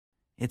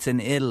It's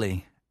in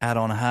Italy, out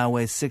on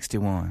Highway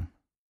 61.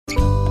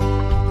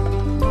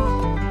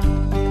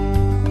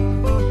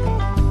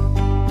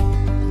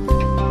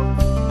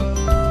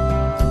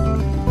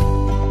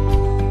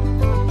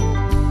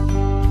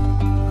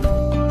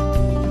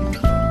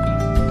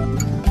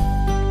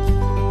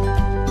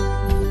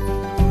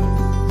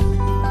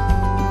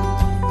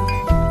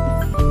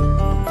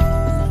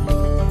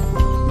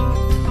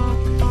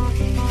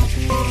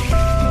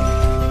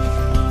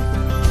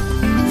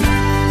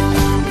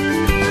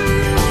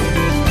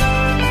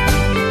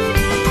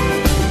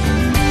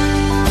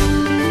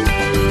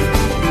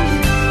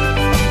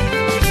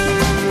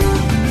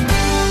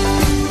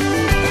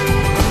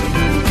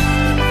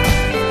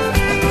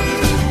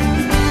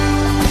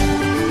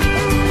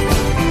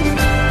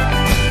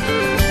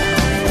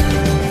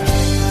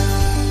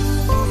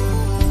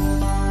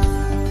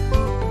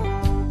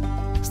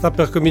 Sta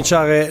per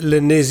cominciare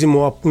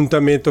l'ennesimo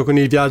appuntamento con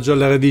il viaggio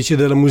alle radici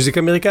della musica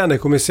americana e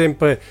come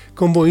sempre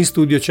con voi in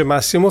studio c'è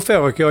Massimo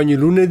Ferro che ogni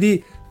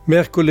lunedì,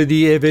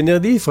 mercoledì e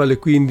venerdì fra le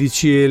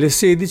 15 e le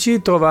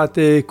 16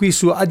 trovate qui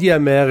su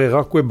ADMR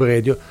Rock Web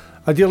Radio.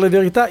 A dire la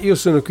verità io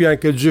sono qui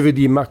anche il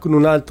giovedì ma con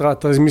un'altra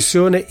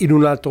trasmissione in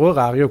un altro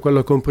orario,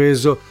 quello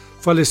compreso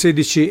fra le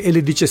 16 e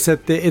le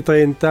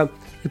 17:30.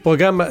 Il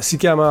programma si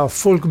chiama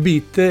Folk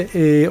Beat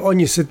e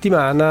ogni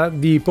settimana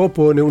vi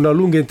propone una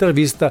lunga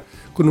intervista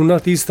con un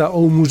artista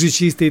o un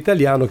musicista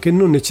italiano che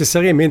non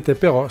necessariamente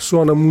però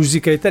suona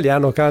musica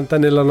italiana o canta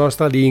nella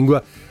nostra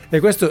lingua. E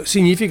questo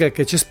significa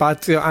che c'è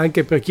spazio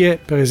anche per chi è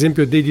per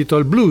esempio dedito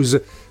al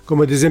blues,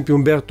 come ad esempio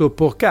Umberto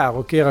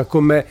Porcaro che era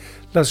con me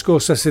la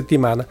scorsa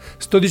settimana.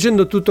 Sto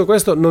dicendo tutto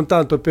questo non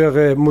tanto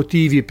per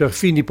motivi, per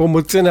fini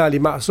promozionali,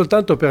 ma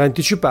soltanto per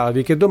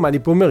anticiparvi che domani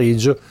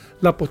pomeriggio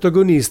la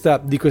protagonista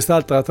di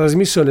quest'altra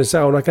trasmissione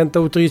sarà una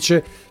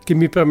cantautrice che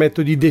mi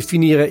permetto di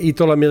definire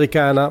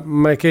italo-americana,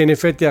 ma che in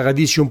effetti ha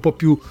radici un po'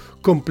 più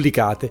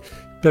complicate.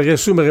 Per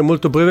riassumere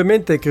molto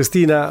brevemente,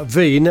 Cristina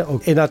Vane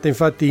è nata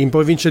infatti in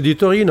provincia di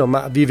Torino,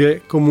 ma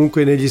vive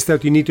comunque negli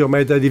Stati Uniti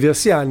ormai da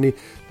diversi anni,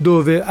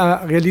 dove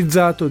ha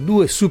realizzato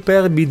 2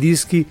 superbi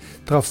dischi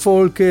tra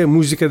folk,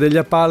 musica degli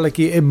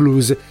Appalachi e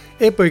blues.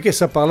 E poiché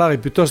sa parlare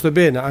piuttosto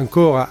bene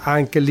ancora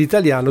anche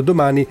l'italiano,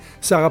 domani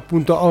sarà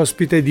appunto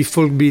ospite di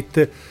Folk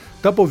Beat.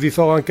 Dopo vi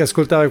farò anche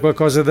ascoltare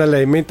qualcosa da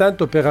lei, ma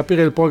intanto per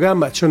aprire il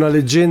programma c'è una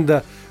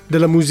leggenda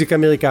della musica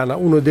americana,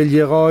 uno degli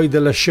eroi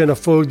della scena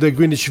folk del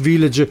Greenwich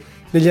Village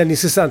negli anni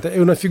 60, è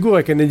una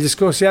figura che negli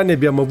scorsi anni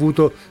abbiamo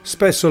avuto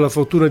spesso la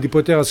fortuna di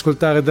poter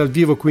ascoltare dal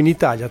vivo qui in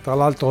Italia. Tra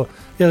l'altro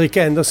Eric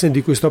Anderson,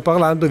 di cui sto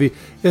parlandovi,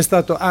 è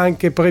stato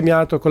anche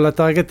premiato con la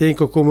targa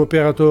Tenco come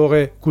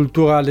operatore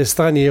culturale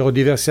straniero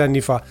diversi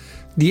anni fa.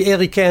 Di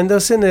Eric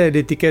Anderson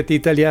l'etichetta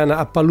italiana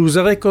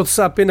Appaloosa Records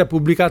ha appena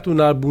pubblicato un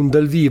album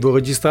dal vivo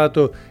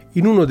registrato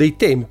in uno dei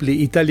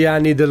templi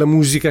italiani della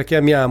musica che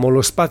amiamo,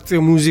 lo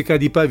Spazio Musica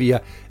di Pavia,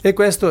 e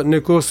questo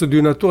nel corso di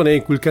una tournée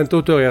in cui il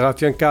cantautore era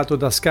affiancato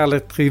da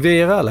Scarlett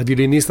Rivera, la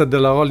violinista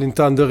della Rolling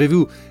Thunder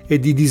Revue e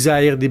di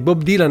Desire di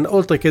Bob Dylan,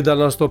 oltre che dal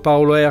nostro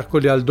Paolo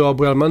Ercoli al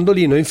dobro e al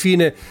mandolino, e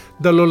infine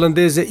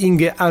dall'olandese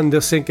Inge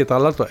Andersen, che tra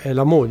l'altro è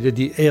la moglie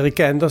di Eric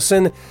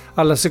Anderson,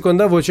 alla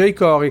seconda voce ai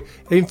cori,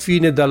 e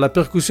infine dalla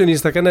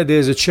percussionista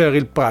canadese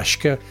Cheryl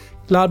Prashker.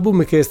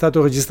 L'album, che è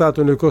stato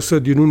registrato nel corso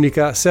di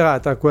un'unica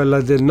serata, quella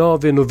del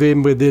 9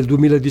 novembre del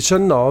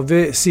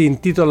 2019, si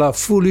intitola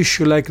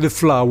Foolish Like the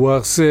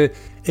Flowers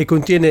e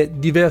contiene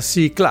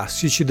diversi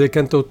classici del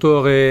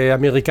cantautore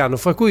americano,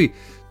 fra cui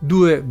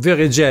 2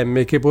 vere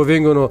gemme che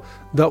provengono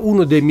da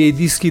uno dei miei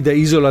dischi da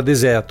isola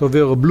deserta,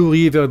 ovvero Blue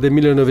River del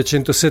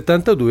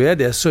 1972, e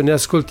adesso ne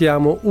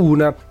ascoltiamo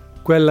una,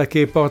 quella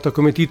che porta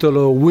come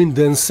titolo Wind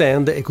and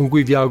Sand e con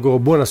cui vi auguro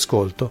buon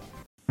ascolto.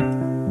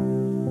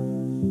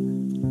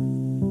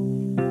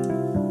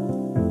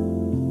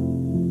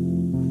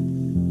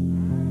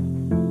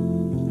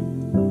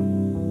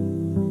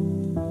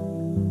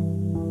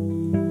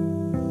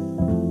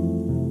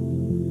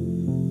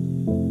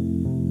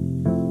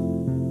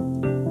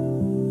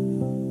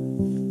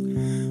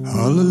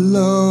 All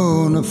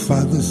alone a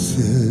father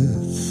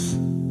sits,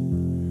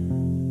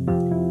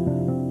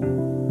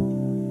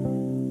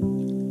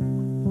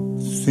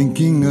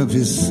 thinking of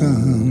his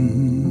son.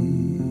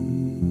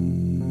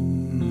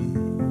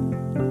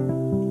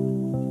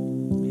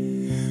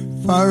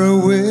 Far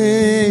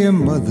away a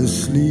mother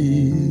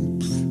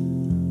sleeps,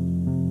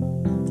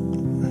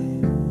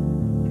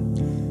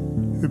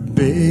 her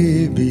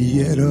baby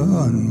yet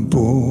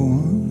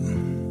unborn.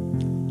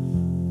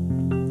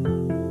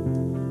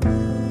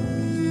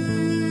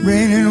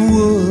 Rain and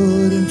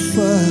wood and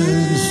fire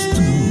and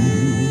stone,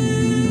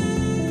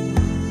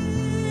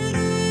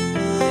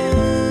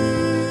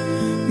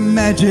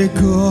 magic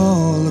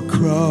all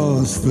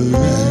across the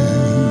land.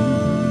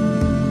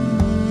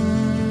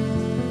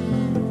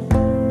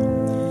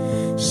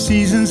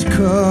 Seasons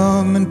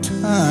come and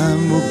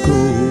time will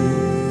go,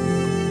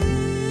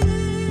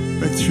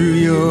 right through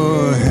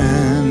your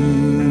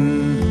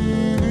hand,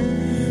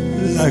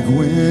 like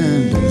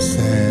wind and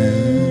sand.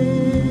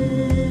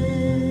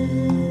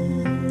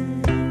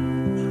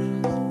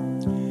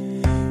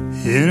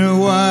 In a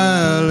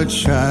while a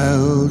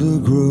child will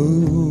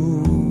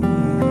grow,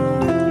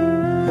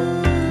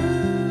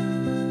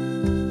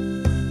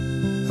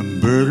 a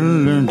bird will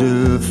learn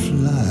to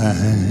fly.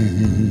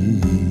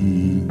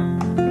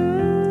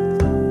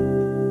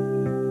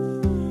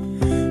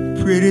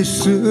 Pretty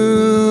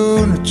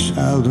soon a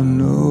child will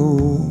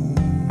know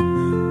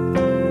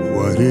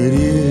what it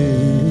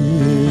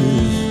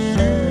is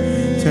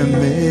to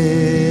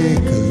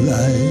make a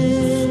life.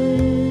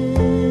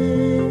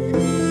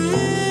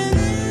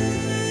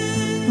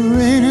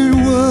 Rain and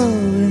wood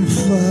and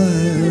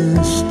fire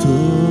and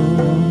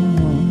storm,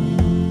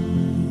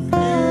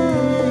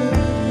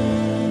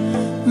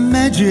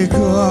 magic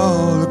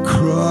all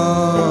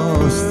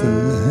across the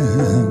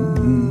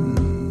land.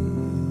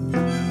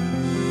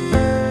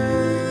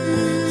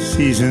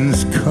 Seasons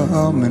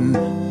come and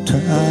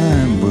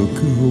time will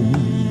go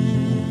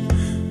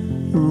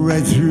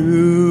right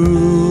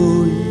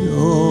through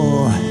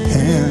your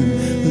hand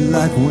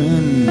like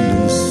wind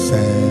and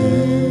sand.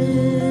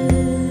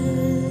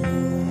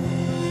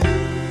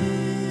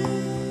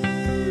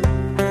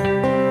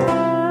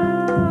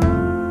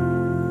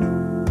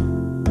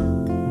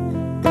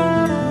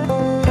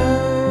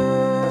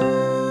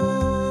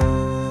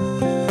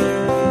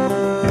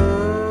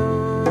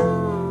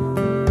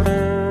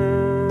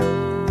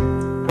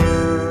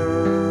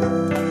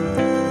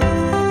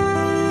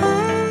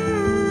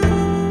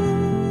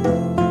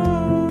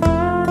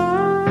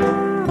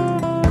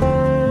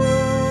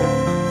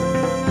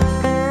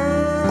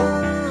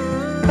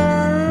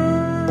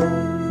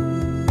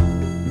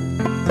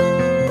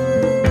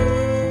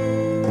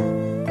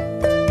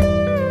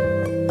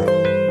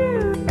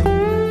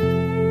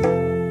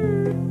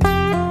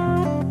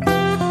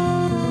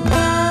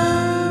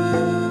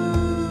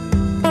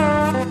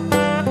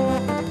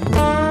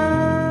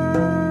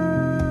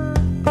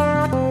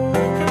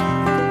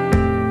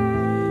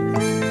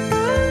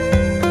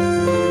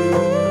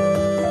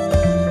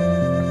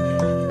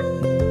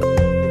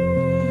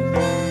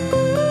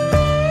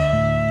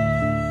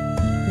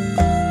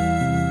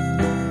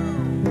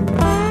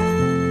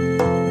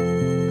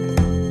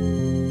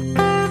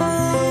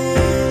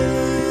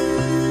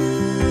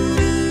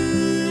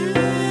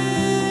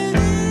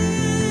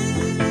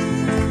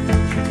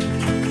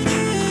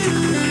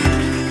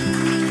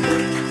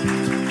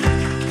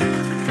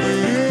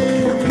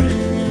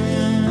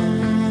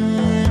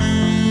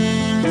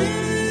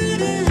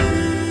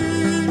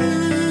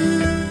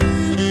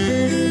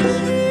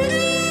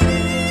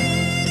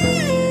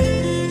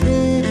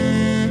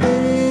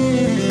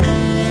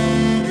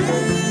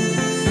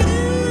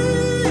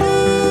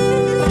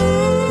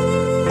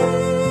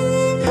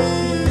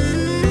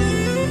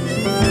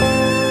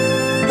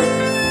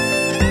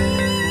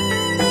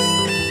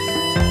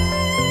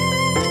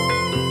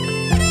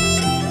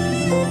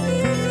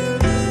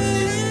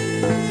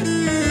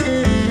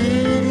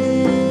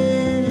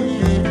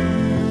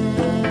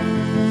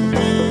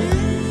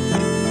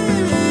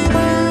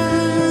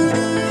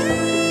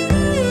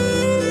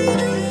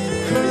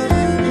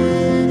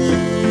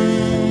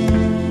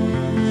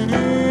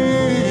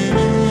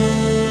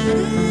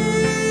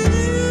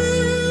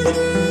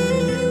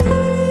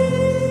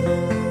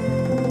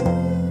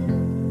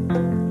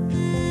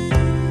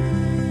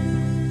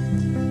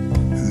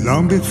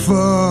 Long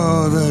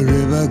before the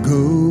river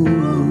goes,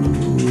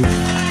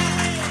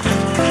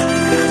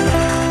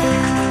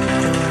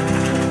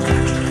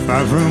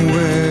 far from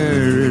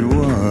where it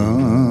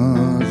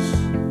was,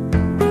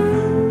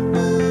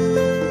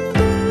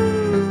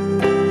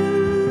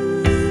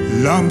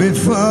 long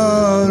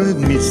before it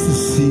meets the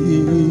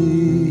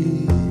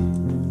sea,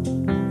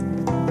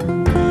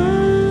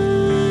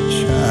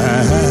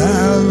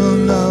 child will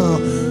know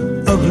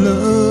of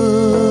love.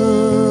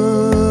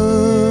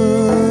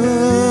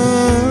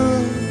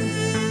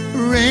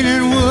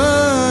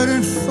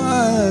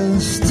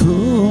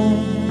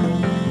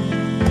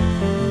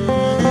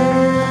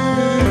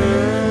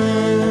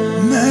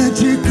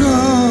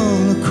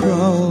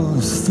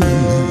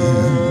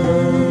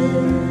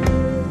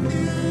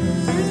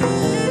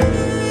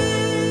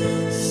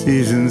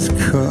 Seasons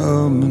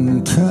come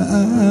and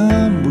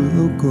time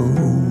will go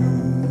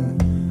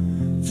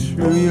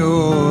through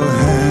your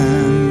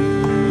hand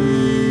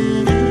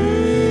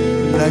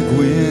like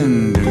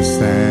wind and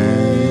sand.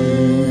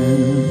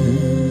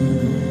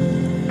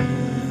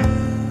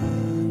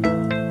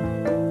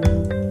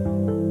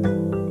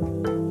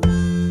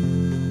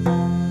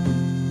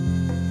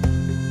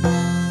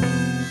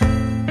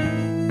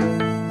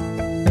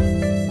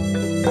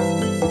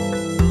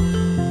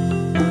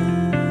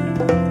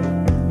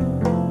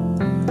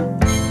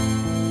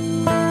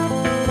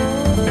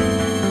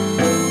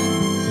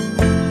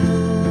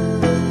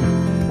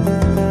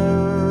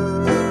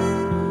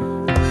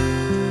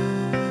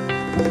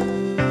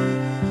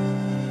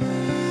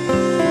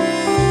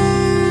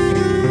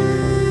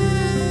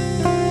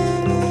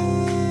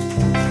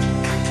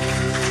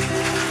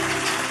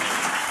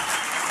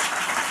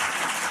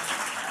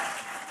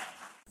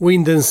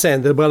 Wind and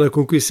Sand, il brano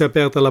con cui si è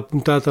aperta la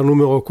puntata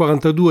numero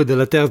 42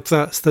 della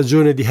terza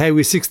stagione di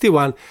Highway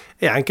 61,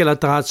 e anche la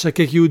traccia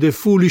che chiude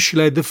Foolish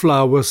Like the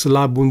Flowers,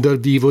 l'album dal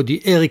vivo di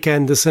Eric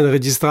Anderson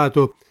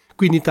registrato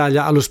qui in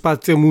Italia allo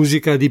Spazio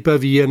Musica di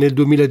Pavia nel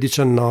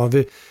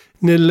 2019.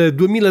 Nel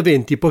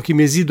 2020, pochi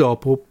mesi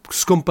dopo,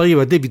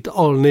 scompariva David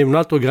Olney, un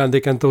altro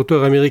grande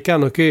cantautore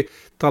americano che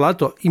tra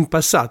l'altro in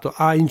passato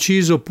ha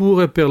inciso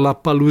pure per la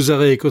Palooza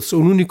Records,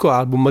 un unico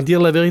album, ma a dire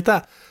la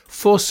verità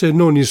forse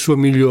non il suo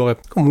migliore,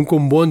 comunque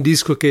un buon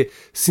disco che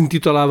si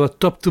intitolava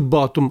Top to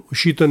Bottom,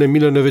 uscito nel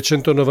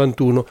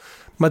 1991.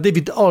 Ma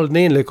David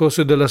Olney nel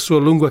corso della sua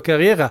lunga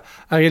carriera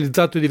ha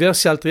realizzato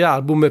diversi altri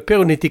album per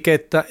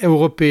un'etichetta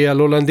europea,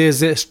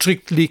 l'olandese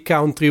Strictly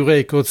Country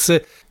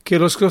Records, che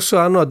lo scorso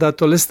anno ha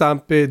dato alle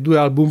stampe 2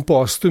 album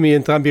postumi,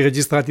 entrambi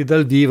registrati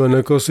dal vivo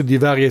nel corso di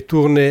varie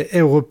tournée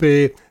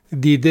europee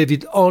di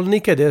David Olney,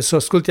 che adesso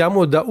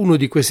ascoltiamo da uno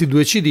di questi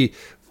 2 CD.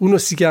 Uno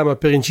si chiama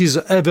per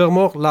inciso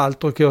Evermore,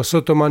 l'altro che ho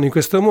sotto mano in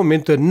questo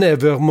momento è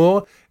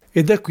Nevermore,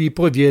 e da qui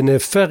proviene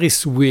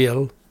Ferris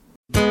Wheel.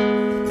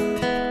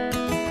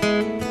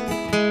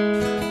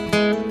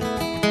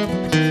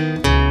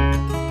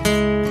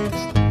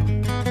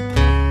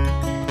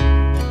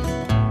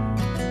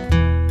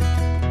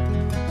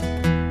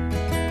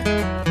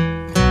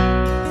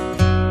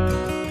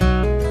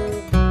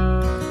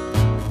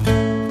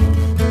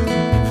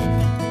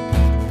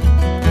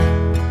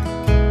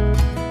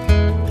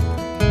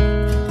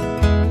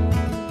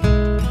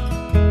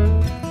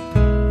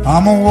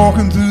 I'm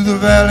a-walking through the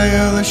valley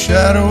of the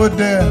shadow of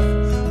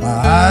death. My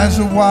eyes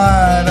are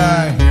wide,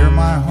 I hear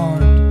my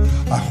heart,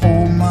 I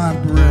hold my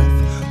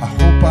breath, I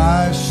hope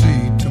I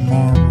see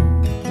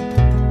tomorrow.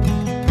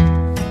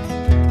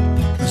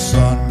 The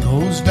sun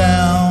goes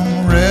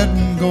down red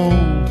and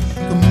gold,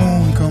 the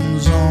moon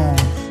comes on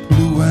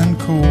blue and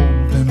cold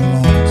and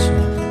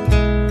lonesome.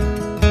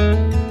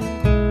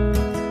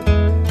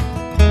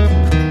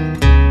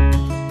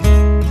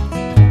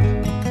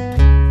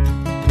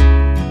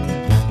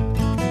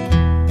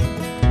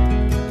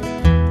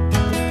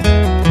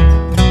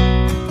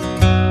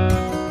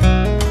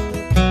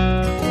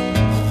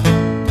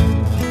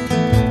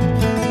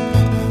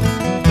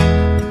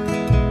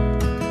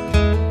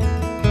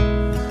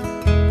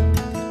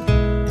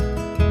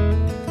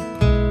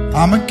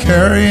 I'm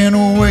a-carrying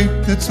a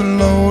weight that's a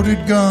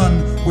loaded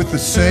gun with the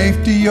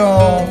safety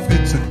off.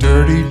 It's a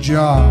dirty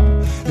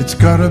job, it's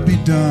gotta be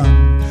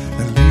done,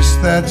 at least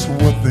that's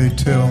what they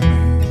tell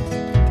me.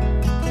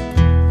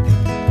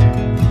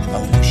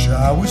 I wish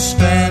I was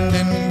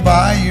standing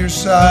by your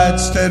side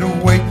instead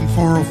of waiting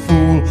for a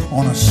fool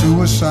on a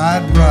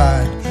suicide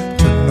ride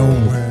to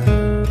nowhere.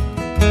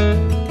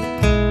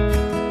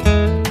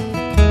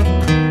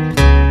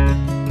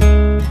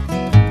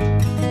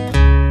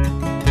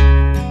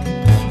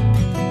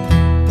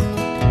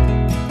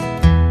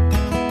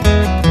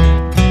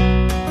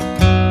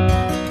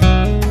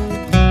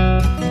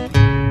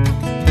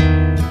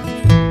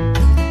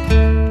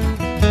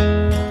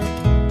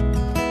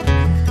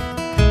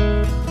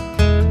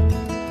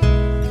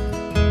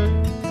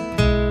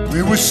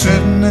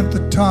 Sitting at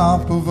the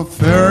top of a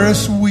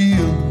Ferris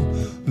wheel,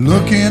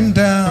 looking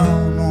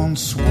down on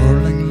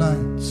swirling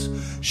lights,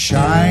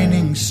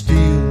 shining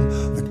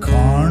steel, the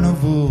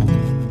carnival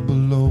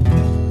below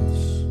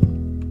us.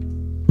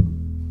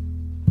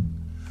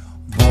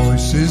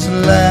 Voices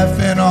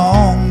laughing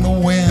on the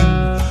wind,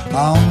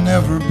 I'll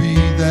never be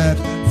that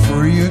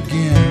free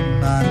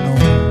again, I know.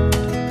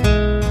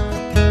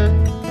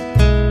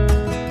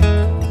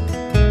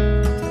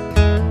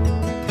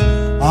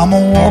 I'm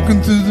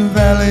a-walking through the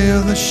valley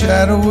of the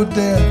shadow of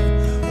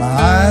death. My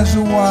eyes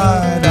are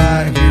wide,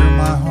 I hear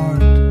my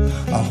heart,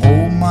 I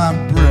hold my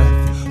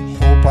breath,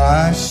 hope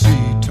I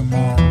see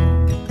tomorrow.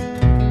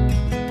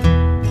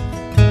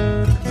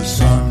 The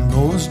sun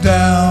goes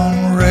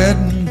down red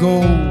and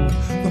gold,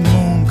 the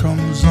moon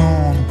comes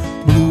on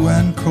blue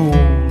and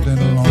cold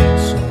and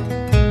lonesome.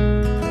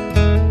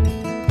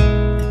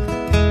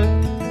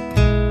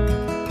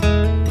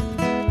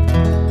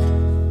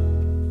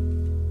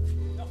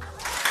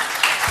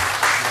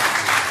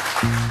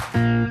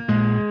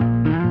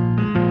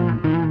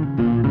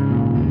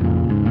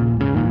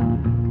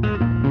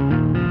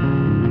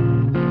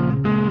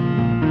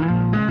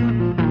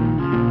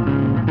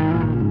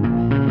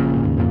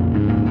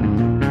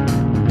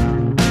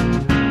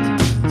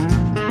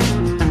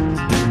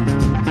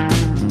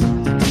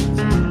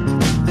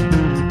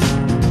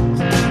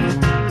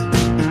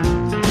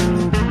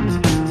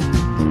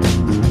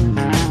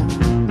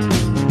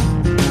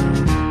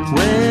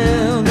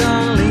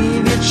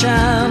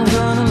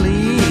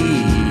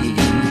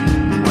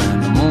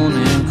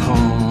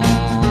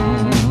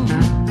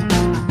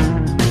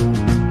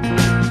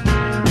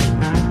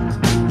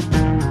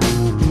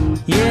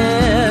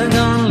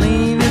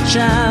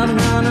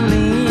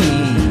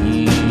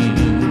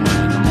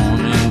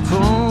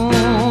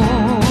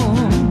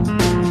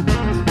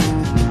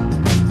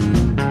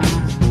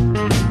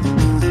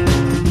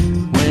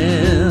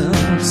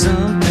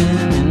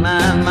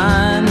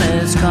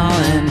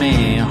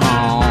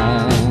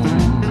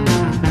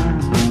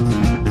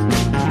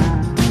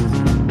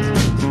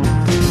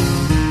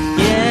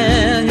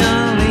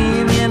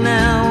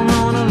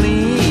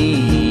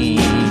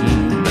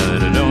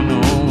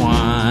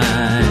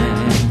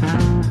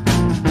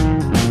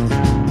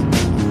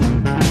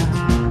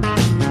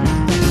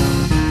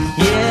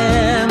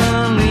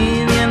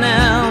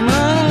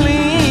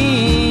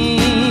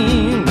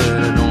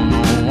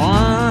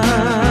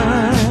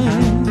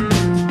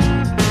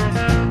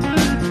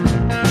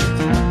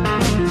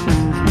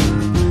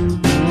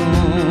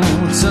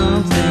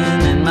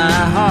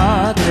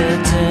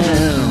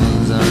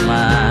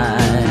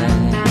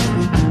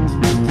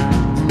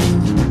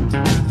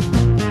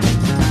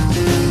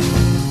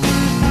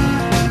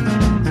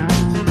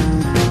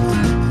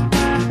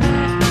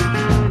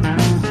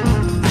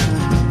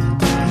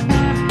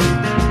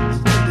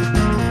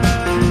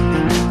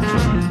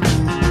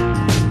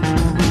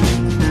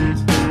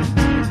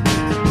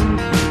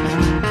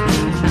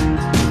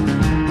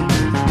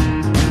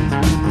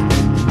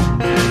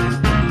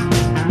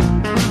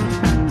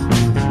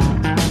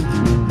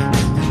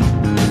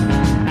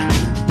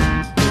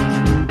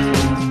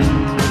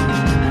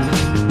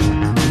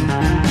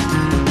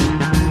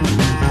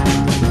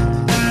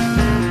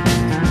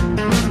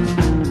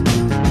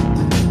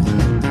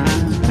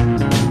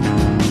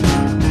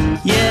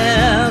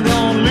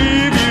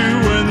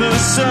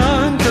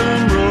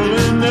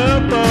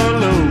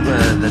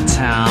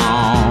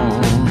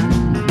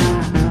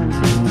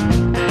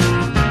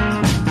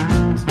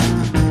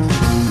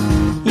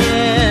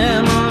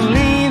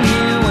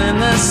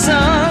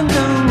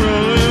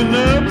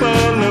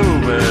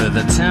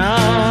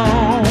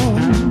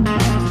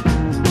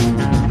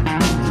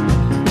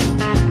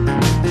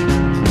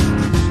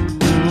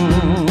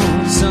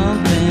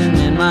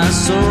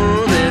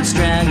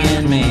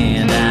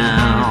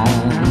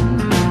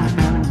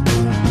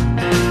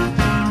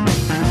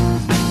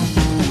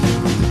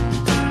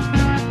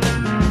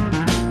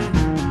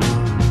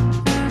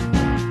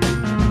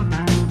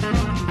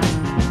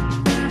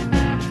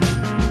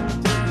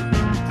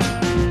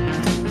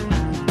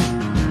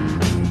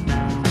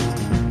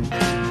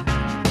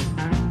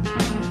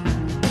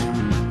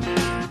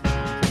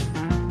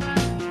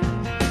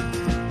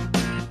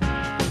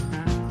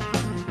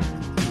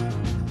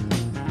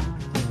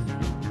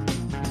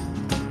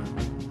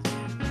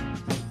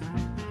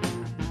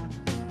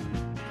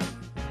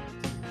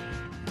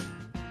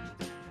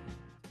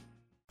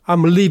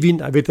 I'm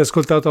Living, avete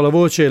ascoltato la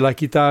voce e la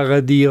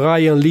chitarra di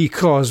Ryan Lee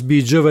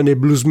Crosby, giovane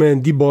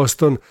bluesman di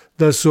Boston,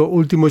 dal suo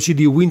ultimo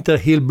CD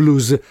Winter Hill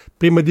Blues.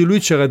 Prima di lui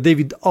c'era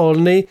David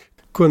Olney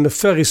con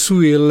Ferris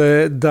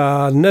Wheel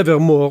da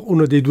Nevermore,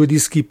 uno dei due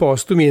dischi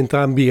postumi,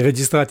 entrambi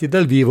registrati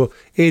dal vivo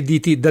e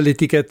editi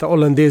dall'etichetta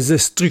olandese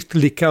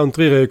Strictly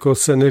Country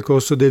Records nel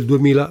corso del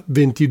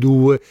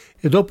 2022.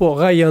 E dopo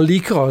Ryan Lee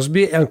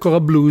Crosby è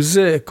ancora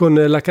blues con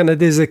la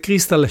canadese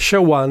Crystal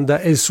Shawanda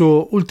e il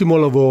suo ultimo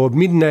lavoro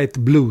Midnight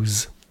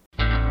Blues.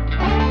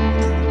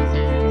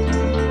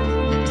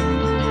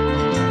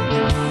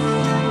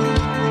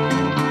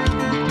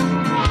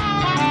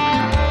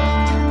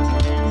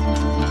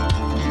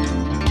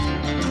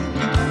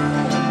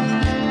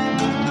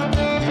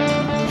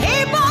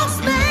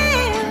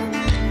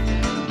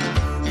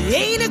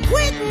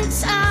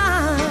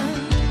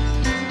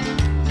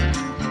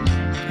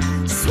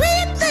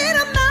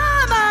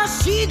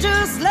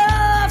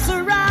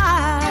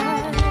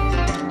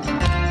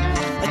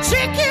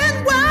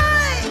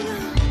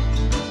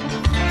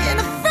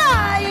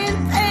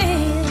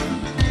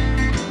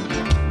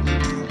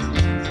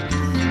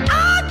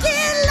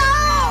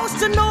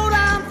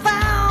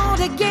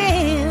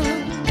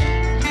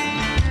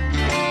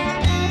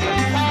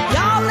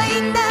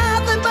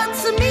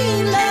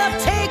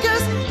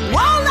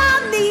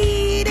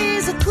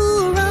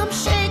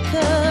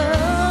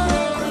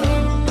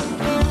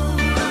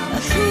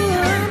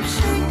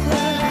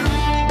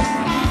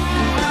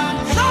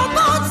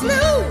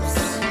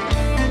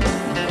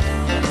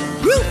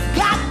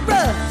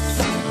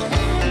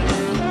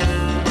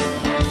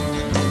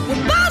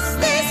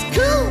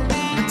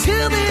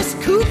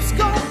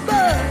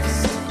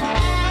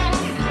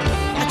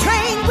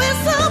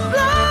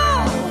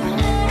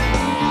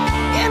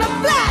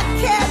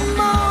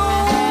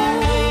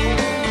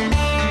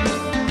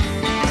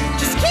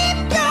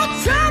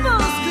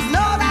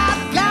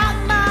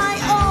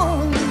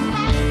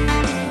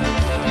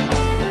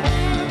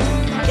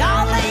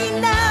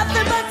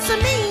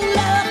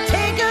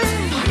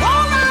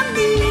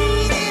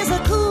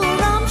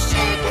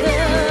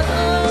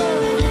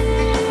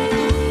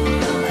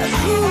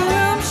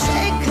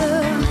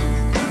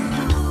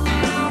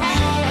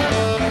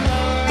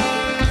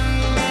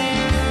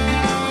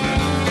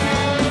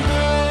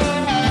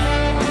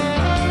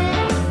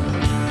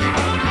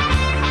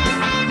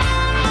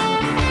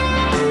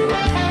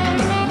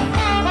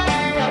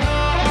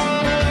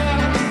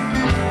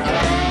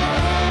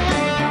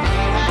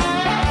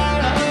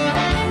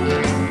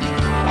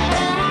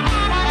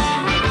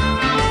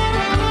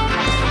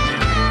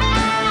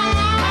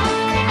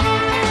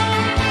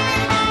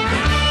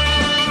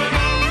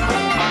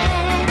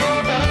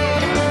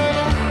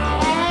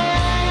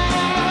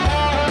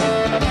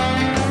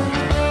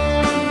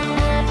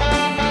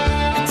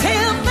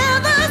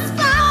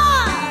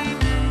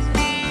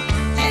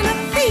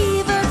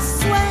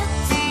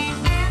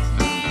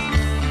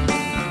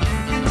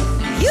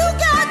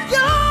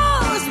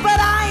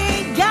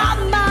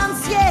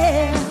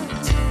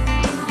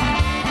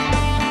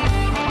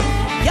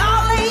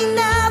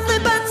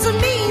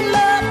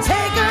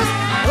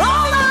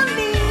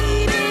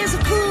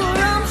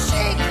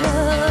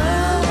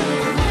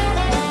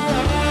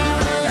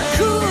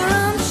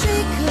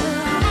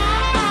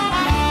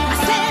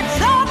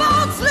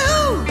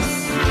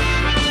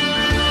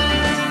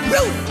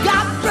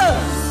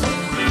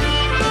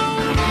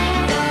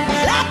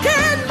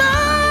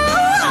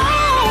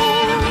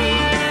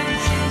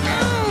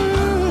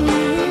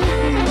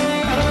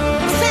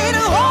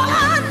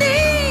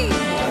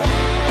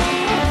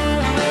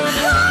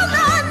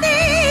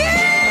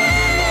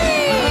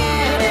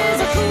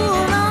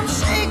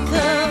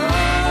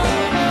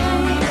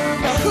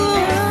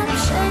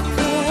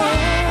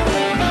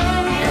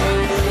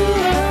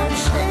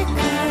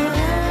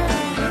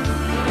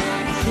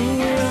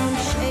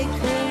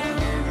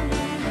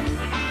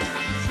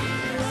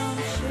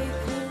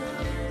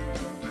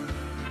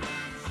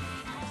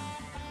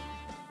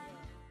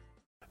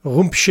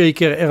 Rump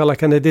Shaker era la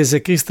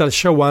canadese Crystal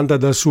Shawanda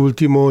dal suo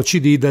ultimo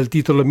CD dal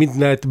titolo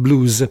Midnight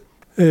Blues.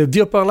 Vi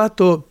ho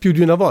parlato più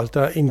di una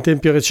volta in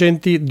tempi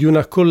recenti di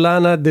una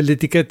collana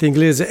dell'etichetta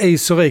inglese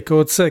Ace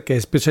Records che è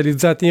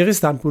specializzata in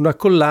ristampe, una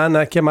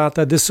collana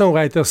chiamata The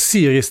Songwriter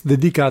Series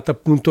dedicata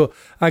appunto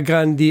a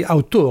grandi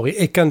autori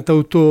e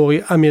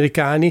cantautori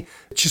americani.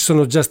 Ci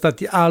sono già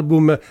stati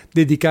album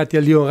dedicati a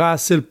Leon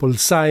Russell, Paul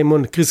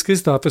Simon, Chris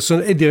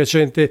Christopherson e di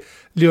recente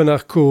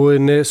Leonard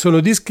Cohen. Sono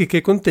dischi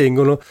che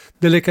contengono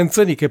delle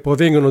canzoni che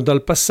provengono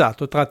dal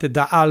passato, tratte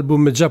da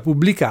album già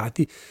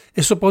pubblicati,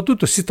 e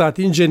soprattutto si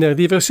tratta in genere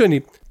di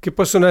versioni che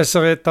possono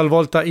essere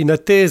talvolta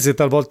inattese,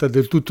 talvolta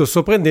del tutto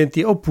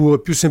sorprendenti oppure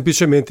più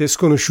semplicemente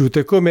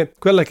sconosciute, come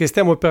quella che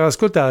stiamo per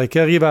ascoltare, che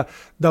arriva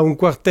da un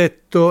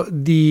quartetto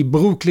di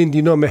Brooklyn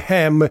di nome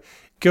Ham,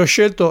 che ho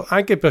scelto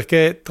anche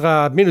perché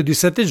tra meno di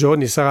 7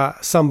 giorni sarà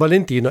San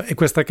Valentino e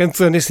questa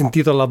canzone si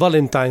intitola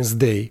Valentine's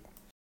Day.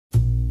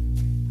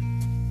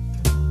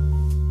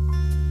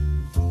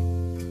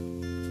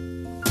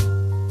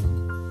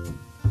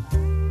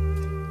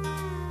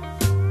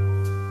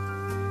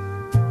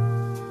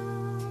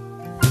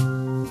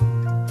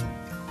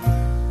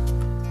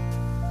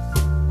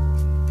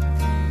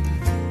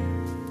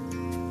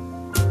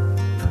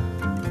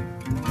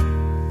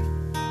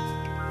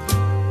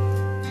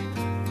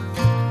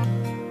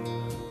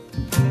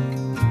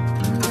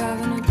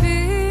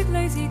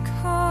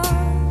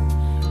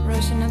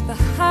 crashing up the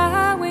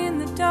highway in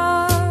the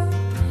dark.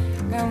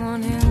 Got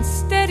one hand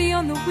steady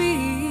on the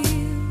wheel,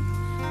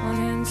 one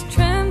hand's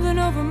trembling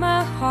over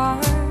my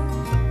heart,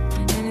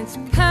 and it's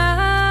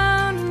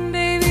pounding,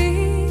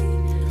 baby,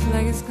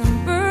 like it's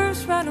gonna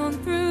burst right on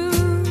through,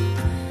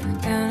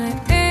 and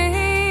it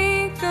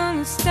ain't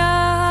gonna stop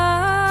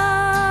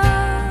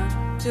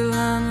till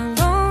I'm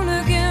alone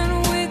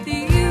again with you.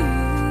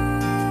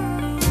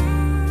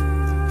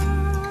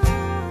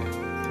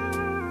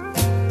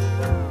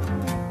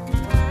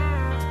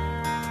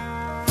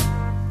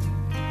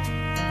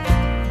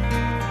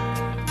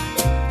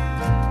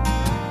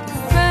 A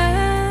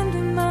friend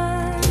of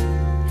mine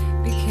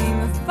became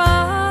a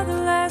father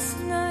last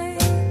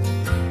night,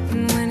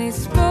 and when he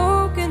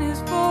spoke in his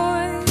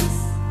voice,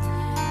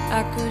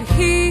 I could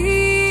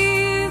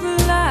hear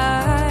the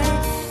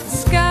light, the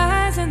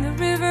skies and the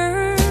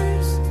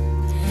rivers,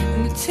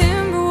 and the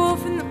timber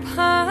wolf in the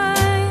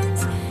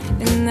pines,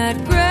 in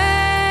that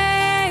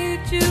gray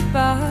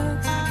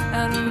jukebox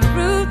out on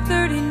Route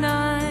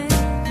 39.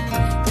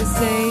 'Cause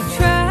they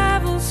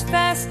travels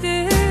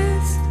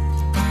fastest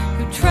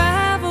who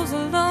travels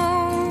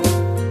alone,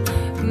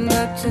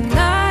 but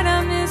tonight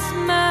I miss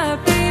my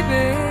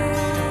baby.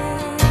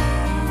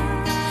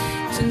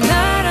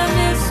 Tonight I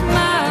miss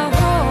my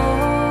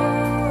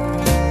home.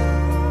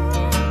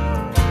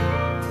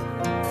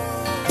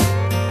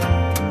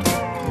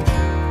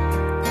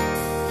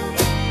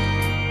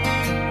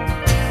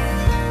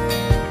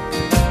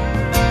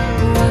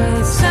 Well,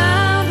 the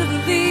sound of the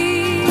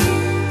leaves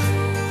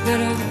that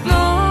have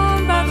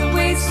blown by the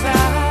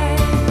wayside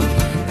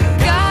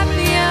got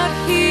me out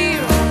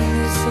here on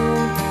this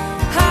old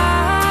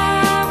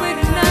highway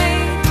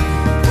tonight.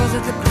 Was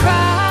it the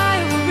cry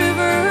of a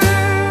river,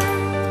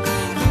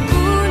 the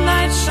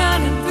moonlight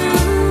shining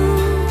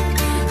through?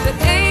 That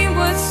ain't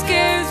what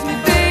scares me,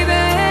 baby.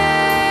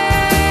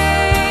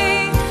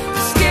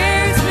 What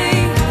scares me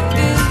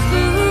is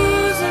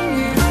losing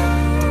you.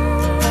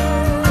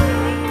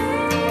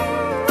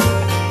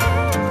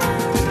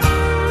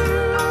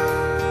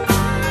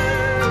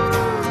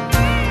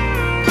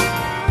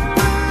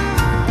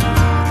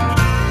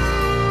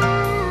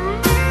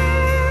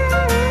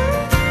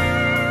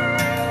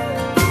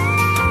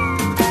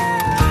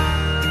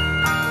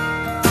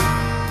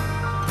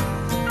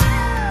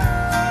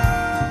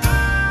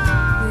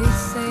 They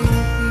say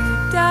if you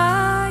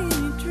die in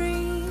your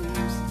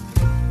dreams,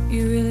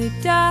 you really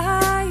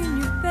die in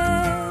your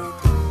bed.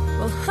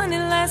 Well, honey,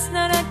 last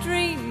night I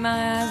dreamed my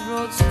eyes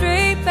rolled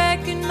straight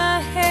back in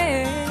my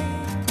head,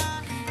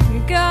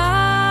 and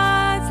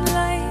God's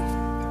light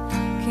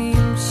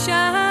came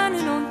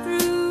shining on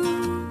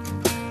through.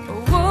 I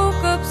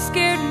woke up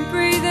scared and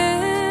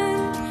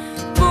breathing,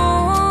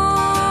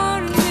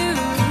 born anew.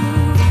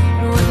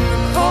 And when the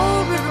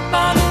cold river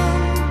bottom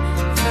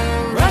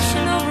fell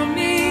rushing over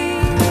me,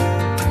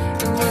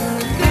 it wasn't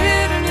the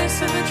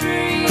bitterness of a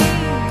dream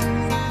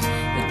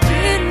that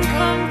didn't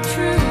come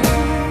true.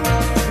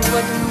 It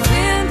wasn't the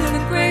wind in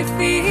the gray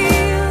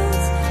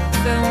fields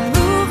that fell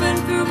moving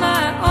through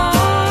my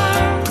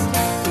arms.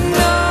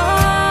 No,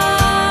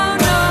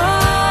 no,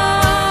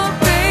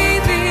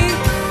 baby,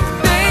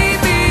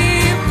 baby,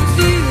 it was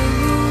you.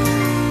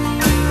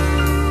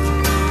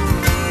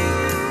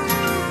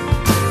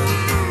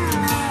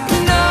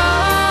 No,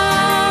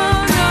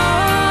 no,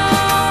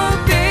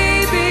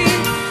 baby,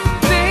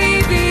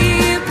 baby,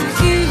 it was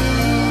you.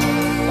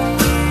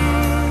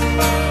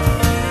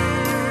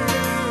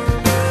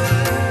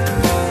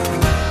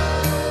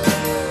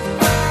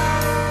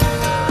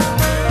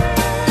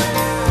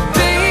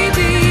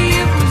 Baby,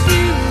 it was you. Baby, it was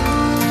you.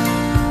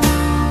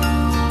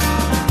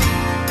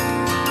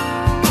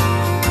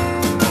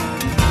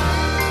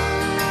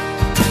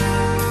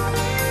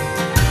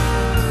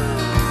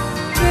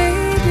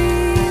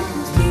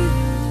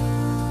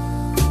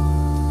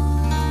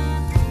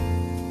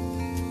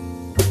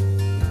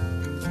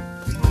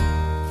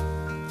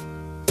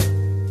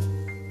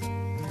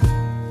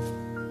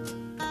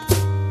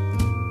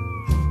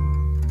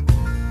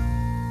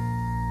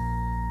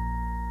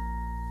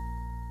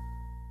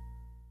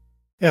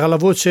 Era la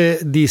voce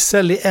di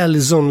Sally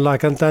Ellison, la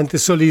cantante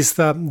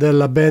solista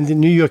della band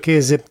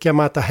newyorkese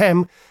chiamata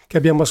Ham, che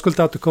abbiamo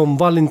ascoltato con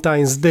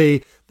Valentine's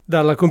Day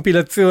dalla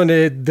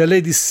compilazione The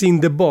Ladies Sing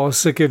the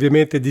Boss, che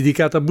ovviamente è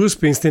dedicata a Bruce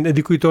Springsteen e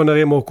di cui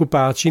torneremo a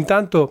occuparci.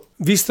 Intanto,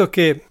 visto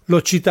che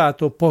l'ho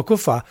citato poco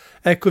fa,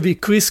 eccovi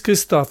Chris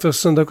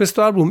Christopherson da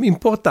questo album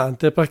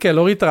importante perché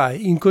lo ritrae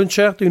in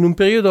concerto in un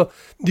periodo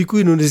di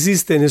cui non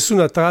esiste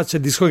nessuna traccia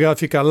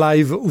discografica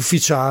live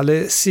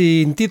ufficiale.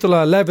 Si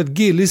intitola Live at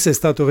Gillis, è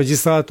stato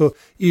registrato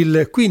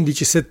il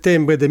 15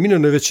 settembre del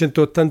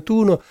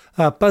 1981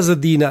 a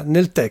Pasadena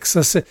nel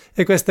Texas,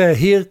 e questa è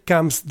Here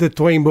Comes the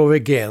Rainbow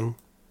Again.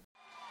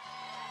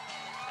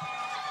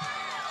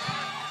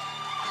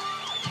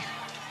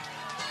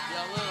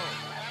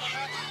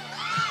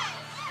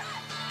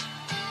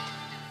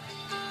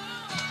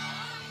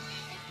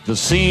 The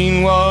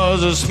scene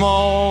was a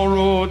small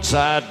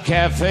roadside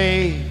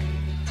cafe.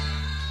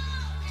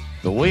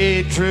 The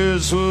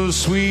waitress was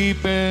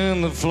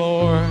sweeping the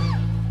floor.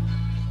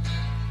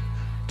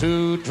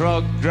 Two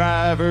truck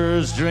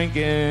drivers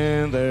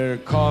drinking their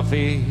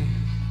coffee,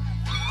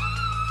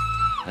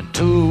 and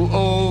two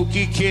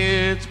oaky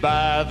kids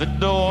by the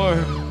door.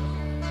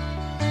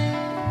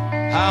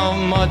 How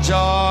much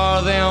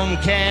are them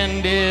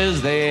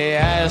candies, they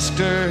asked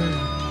her.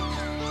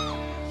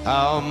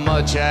 How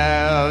much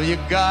have you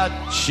got,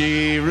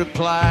 she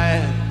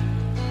replied.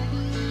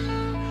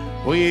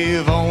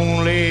 We've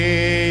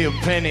only a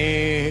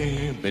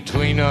penny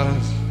between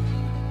us.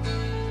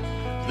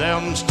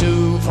 Them's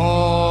two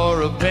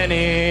for a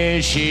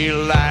penny, she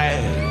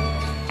lied.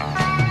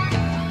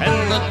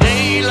 And the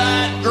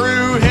daylight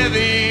grew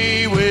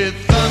heavy with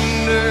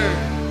thunder,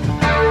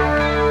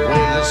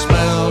 with the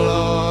smell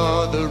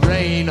of the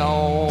rain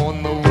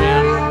on the wind.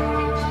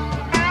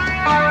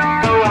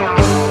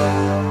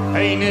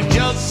 Ain't it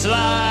just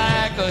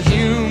like a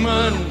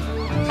human?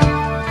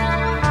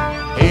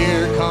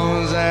 Here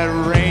comes that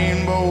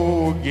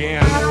rainbow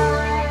again.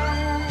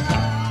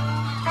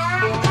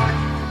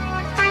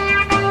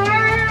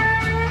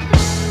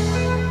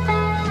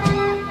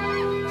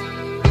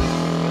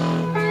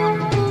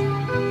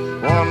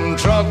 One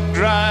truck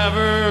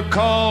driver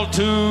called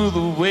to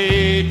the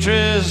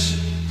waitress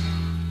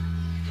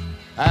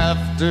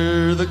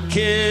after the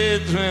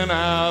kids went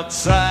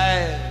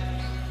outside.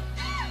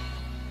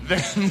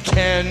 Them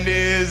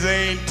candies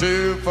ain't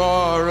two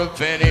for a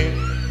penny.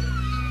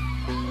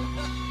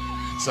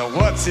 So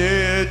what's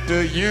it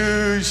to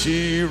you,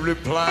 she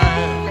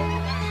replied.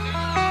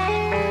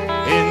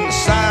 In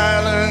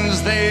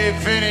silence they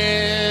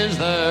finished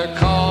their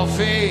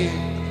coffee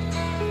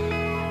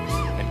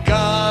and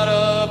got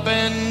up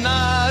and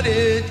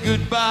nodded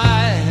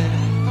goodbye.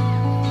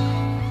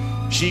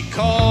 She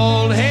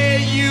called,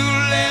 hey, you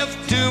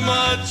left too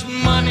much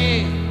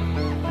money.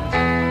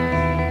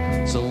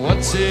 So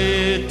what's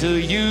it to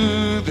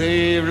you,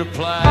 they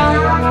replied.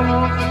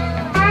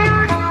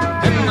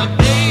 And the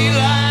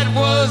daylight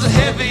was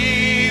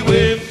heavy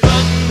with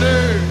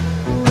thunder,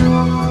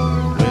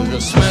 with the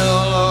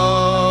smell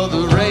of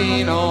the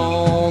rain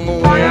on the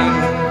wind.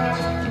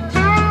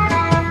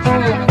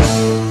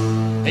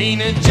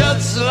 Ain't it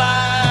just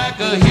like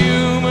a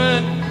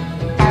human?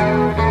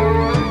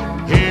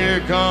 Here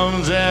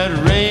comes that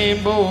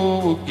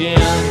rainbow again.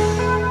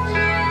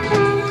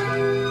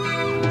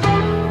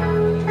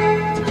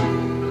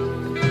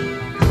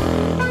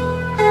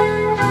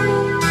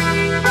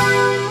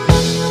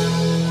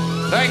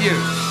 Thank you.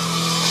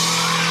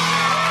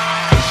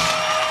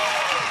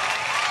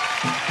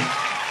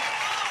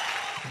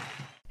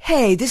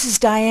 Hey, this is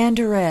Diane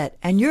Durrett,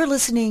 and you're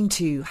listening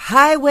to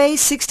Highway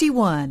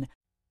 61.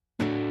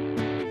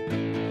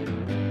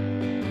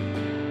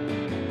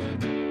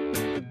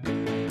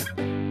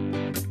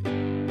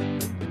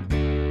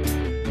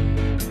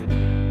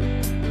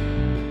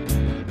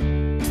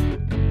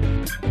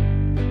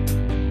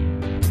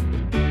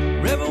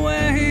 River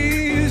where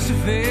he used to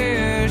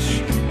fish,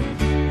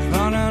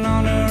 running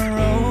on the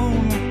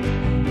road.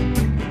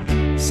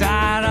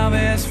 Side of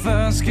his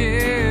first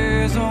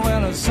kiss,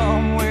 well, it's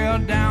somewhere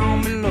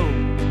down below.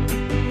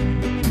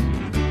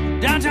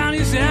 Downtown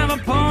used to have a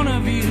point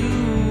of view,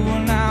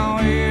 now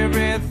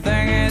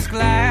everything is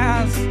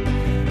glass.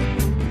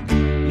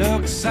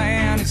 Looks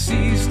and he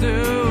sees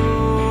the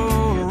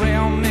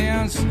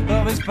remnants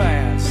of his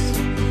past.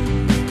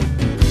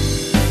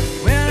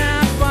 When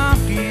I'm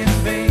walking,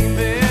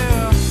 baby,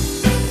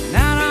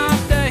 night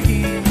off the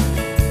heat,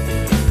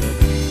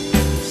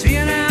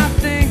 seeing how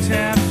things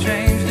have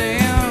changed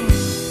him.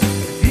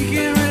 If he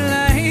can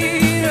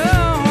relate,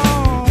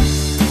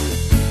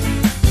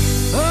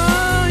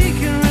 oh, he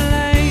can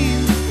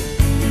relate.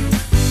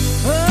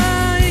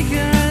 Oh, he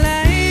can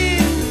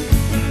relate.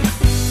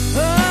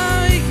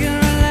 Oh, he can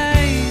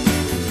relate.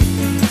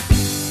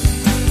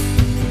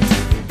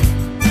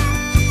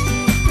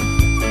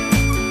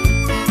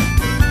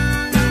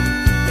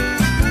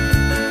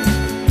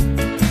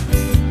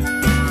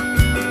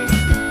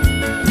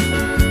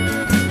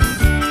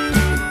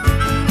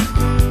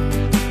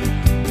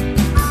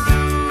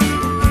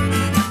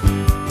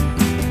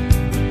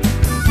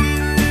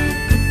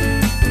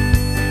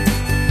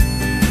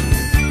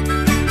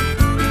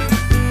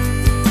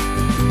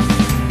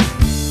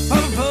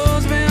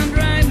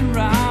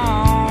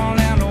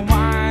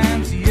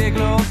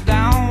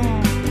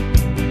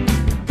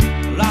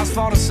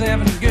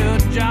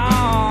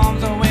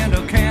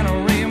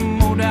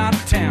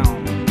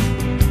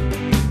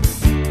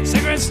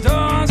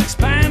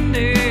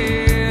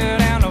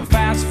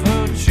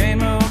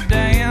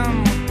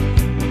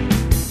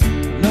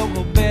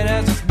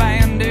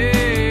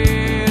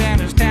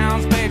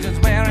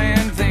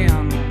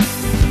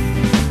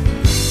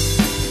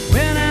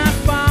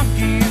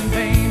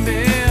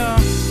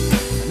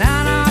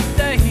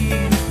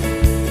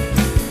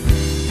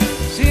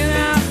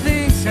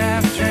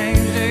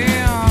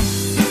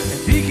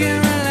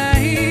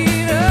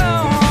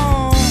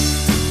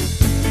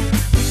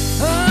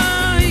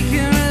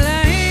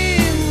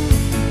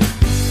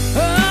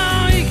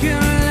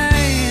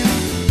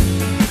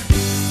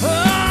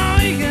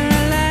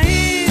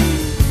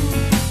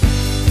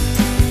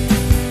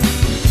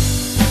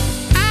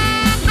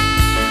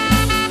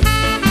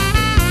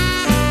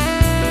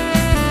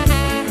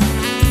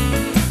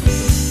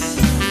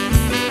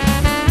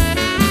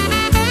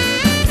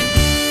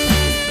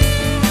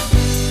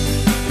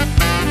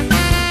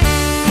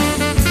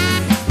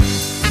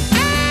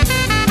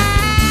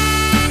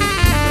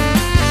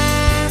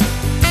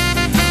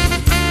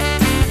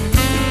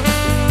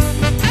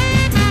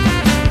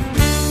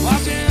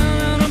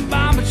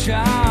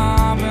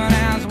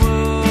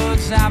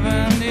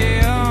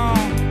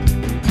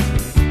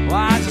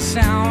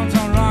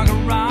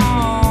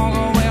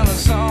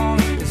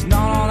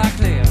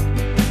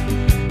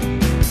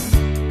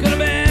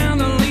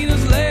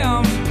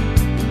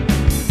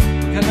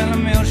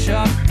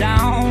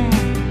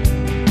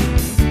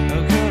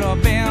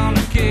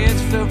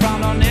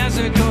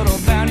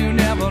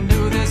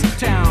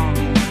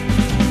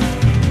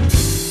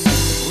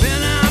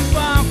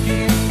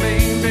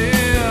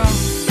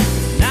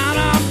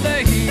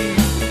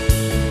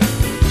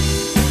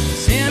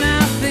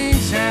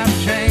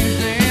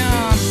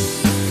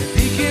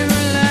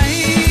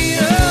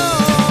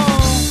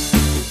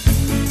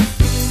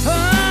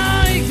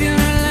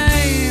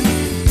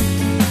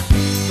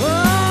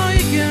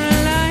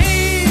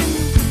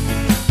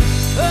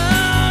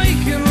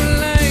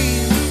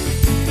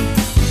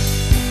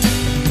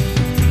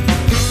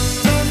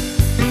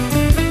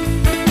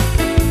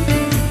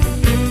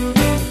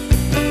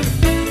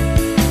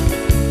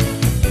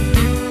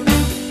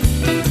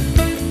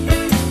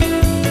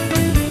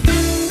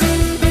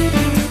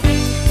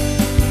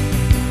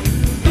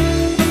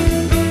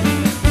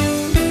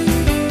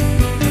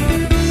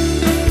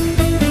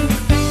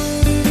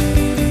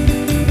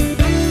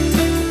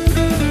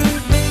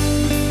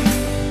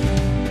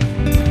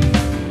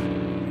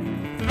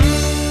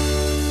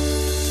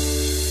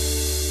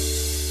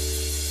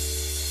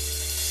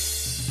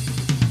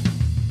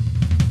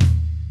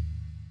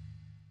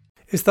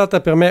 È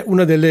stata per me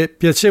una delle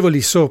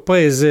piacevoli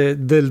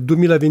sorprese del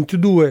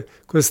 2022,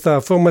 questa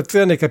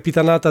formazione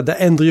capitanata da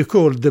Andrew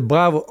Cole, The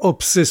Bravo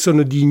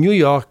Obsession di New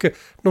York.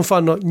 Non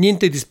fanno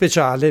niente di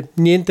speciale,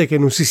 niente che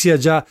non si sia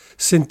già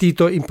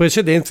sentito in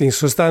precedenza. In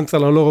sostanza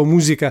la loro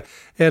musica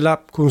è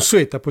la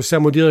consueta,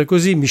 possiamo dire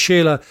così,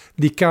 miscela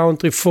di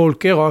country,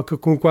 folk e rock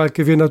con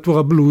qualche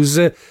venatura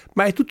blues,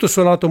 ma è tutto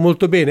suonato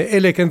molto bene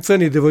e le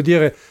canzoni, devo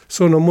dire,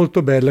 sono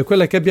molto belle.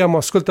 Quella che abbiamo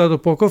ascoltato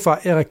poco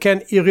fa era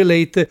Can You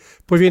Relate,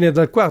 proviene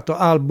dal quarto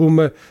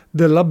album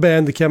della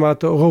band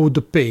chiamato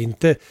Road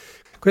Paint.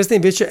 Questa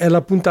invece è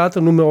la puntata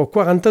numero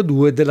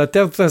 42 della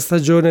terza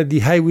stagione di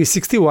Highway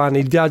 61,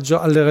 il viaggio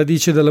alle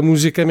radici della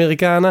musica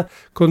americana,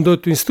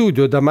 condotto in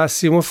studio da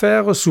Massimo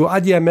Ferro su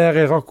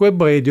ADMR Rock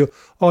Web Radio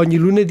ogni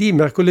lunedì,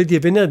 mercoledì e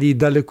venerdì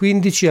dalle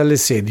 15 alle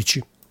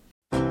 16.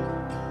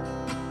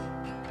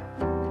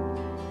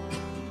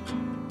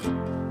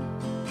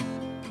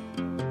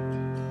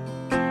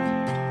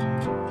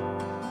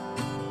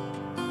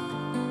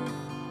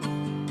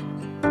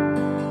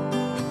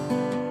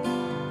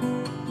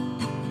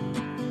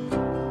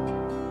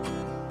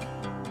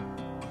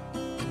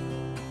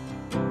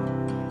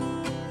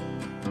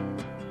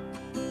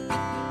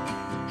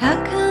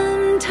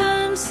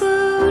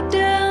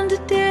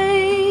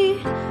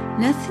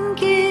 Nothing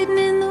getting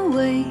in the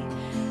way,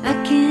 I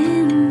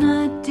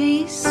cannot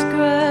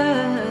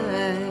describe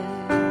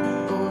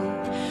or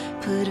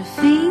put a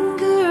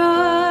finger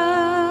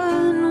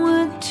on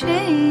what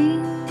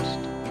changed.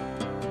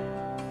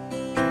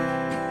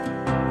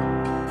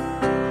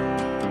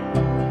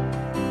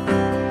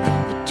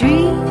 The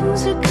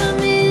dreams are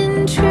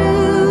coming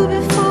true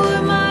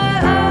before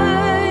my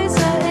eyes.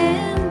 I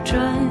am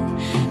trying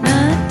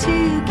not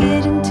to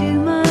get into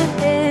my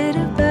head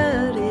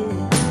about it.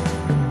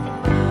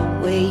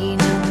 Where you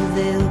know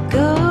they'll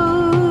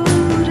go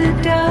to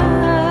die.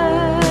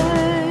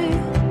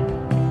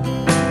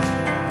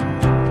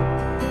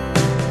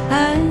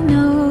 I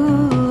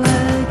know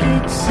I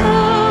get so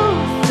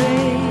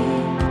afraid.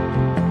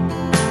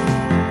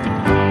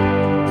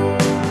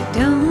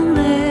 Don't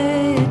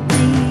let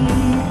me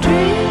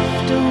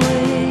drift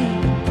away.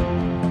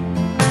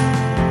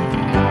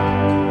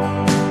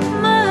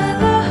 My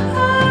love.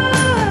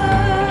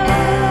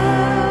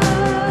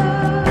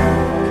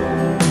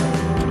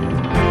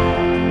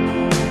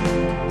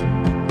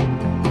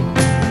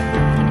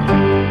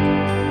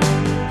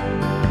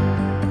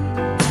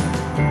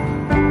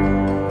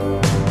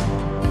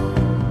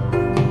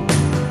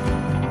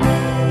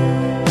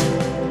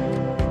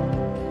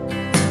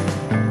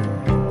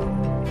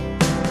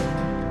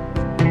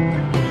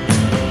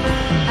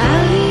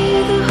 I'll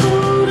either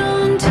hold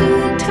on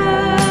too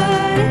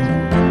tight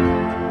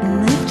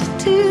and lift it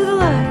to the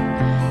light,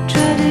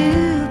 try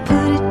to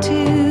put it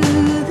to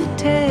the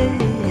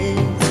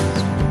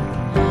test,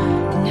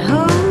 and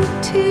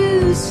hope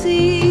to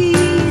see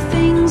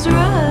things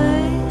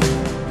right.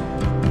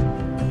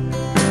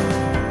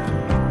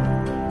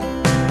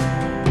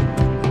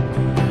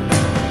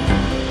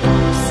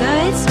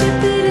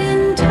 Sidestep it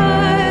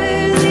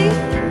entirely,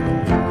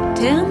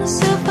 tell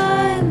myself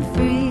I'm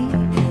free.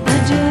 I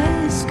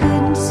just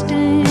couldn't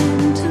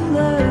stand to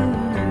learn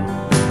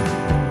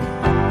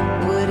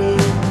what it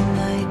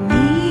might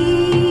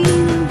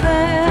mean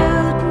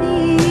about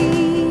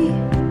me.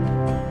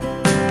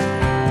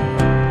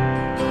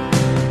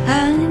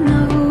 I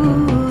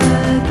know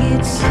I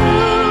get so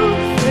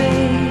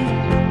afraid.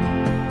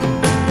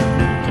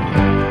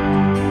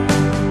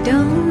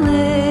 Don't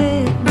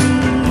let me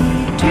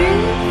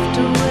drift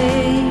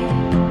away.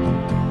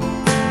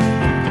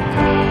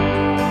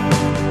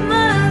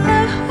 My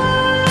love.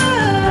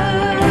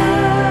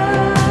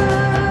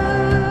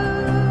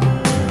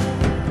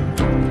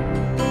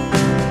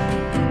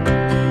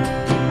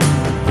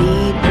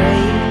 Be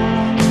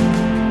brave.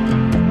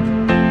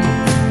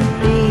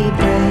 Be brave. Be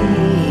brave.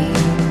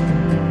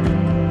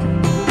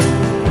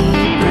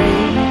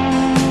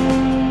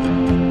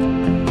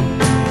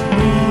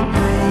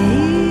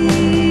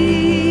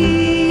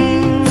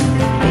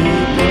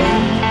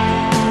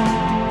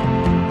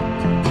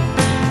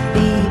 brave.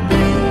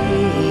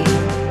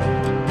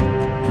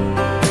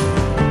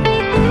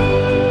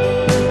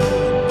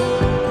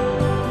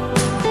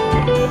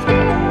 Be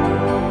brave.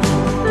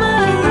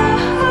 My love.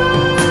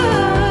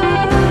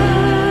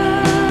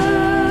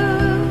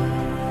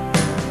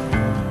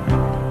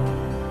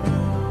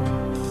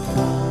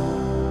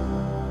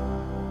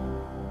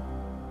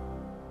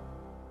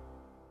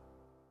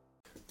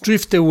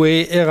 Drift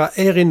Away era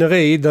Erin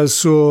Ray dal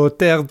suo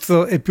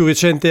terzo e più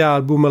recente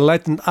album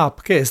Lighten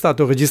Up, che è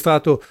stato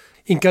registrato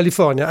in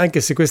California, anche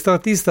se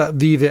quest'artista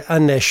vive a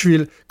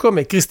Nashville,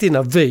 come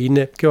Christina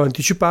Vane, che ho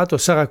anticipato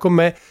sarà con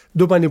me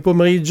domani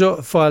pomeriggio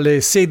fra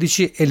le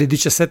 16 e le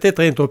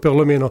 17:30, o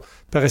perlomeno,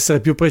 per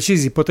essere più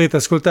precisi, potrete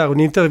ascoltare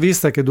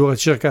un'intervista che dura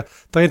circa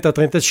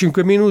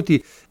 30-35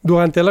 minuti,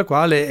 durante la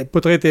quale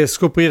potrete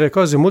scoprire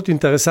cose molto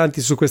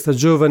interessanti su questa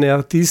giovane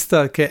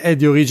artista che è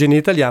di origine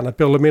italiana,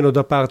 perlomeno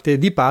da parte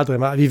di padre,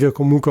 ma vive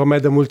comunque ormai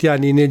da molti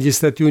anni negli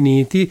Stati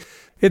Uniti.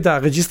 ed ha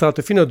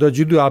registrato fino ad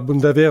oggi 2 album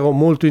davvero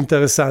molto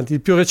interessanti. Il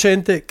più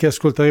recente, che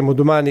ascolteremo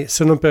domani,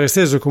 se non per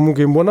esteso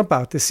comunque in buona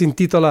parte, si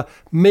intitola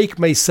Make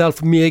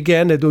Myself Me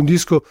Again ed è un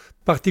disco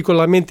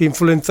particolarmente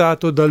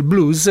influenzato dal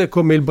blues,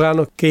 come il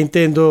brano che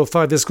intendo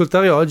farvi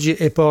ascoltare oggi,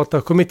 e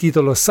porta come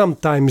titolo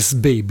Sometimes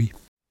Baby.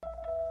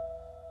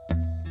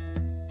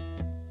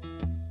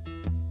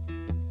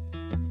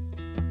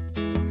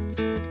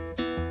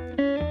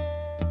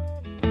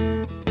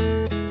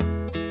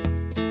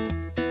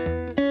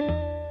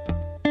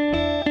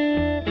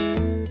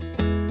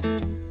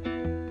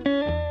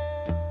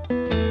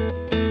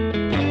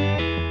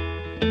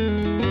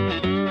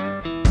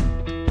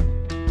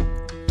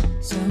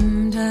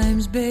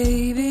 Sometimes,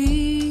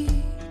 baby,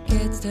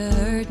 gets to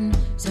hurting.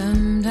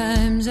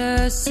 Sometimes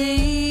I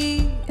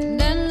see an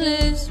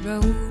endless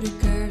road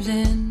of curves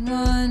and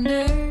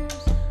wonders.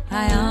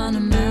 High on a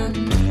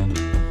mountain,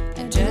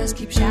 I just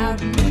keep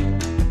shouting.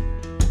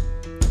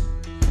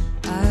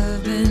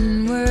 I've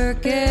been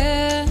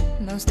working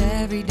most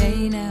every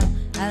day now.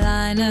 I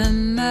line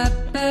them up,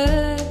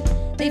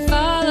 but they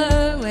fall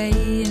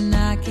away, and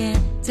I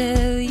can't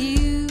tell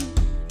you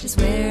just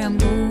where I'm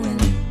going.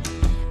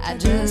 I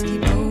just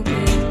keep hoping.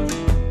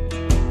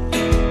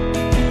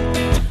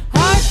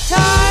 Hard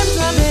times,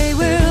 well, they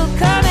will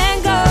come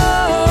and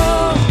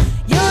go.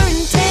 Your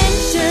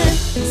intention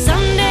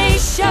someday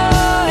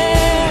show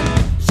it.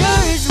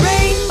 Sure as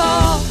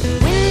rainfall,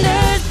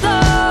 windows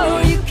blow.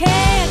 You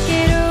can't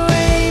get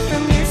away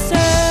from yourself.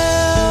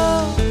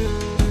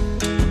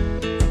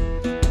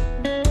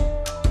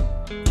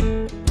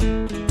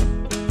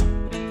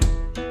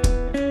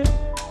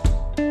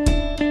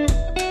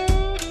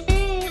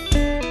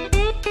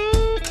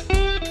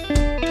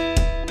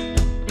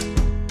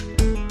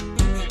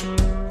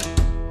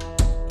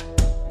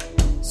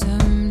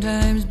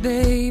 Sometimes,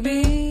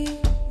 baby,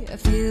 I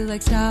feel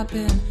like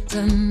stopping.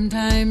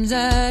 Sometimes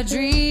I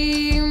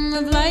dream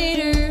of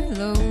lighter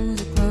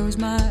lows. I close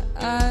my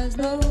eyes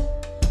low,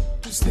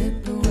 just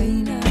slip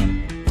away now.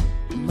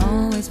 I'm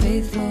always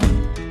faithful.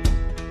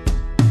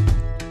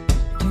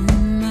 2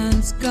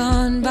 months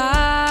gone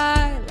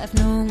by, left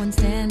no one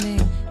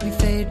standing. We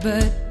fade,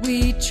 but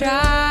we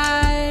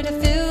try to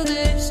fill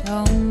this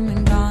home.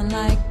 And gone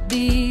like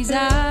these,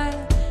 I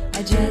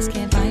just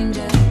can't find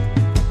you.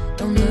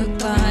 Don't look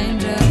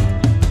behind you.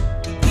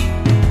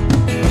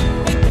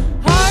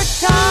 Hard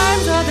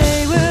times, well,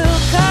 they will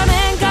come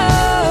and go.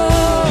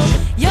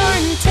 Your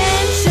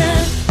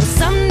intention will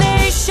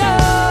someday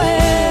show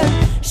it.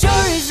 Sure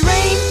as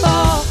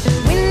rainfall,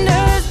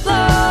 windows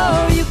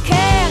blow. You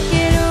can't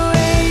get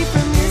away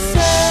from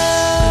yourself.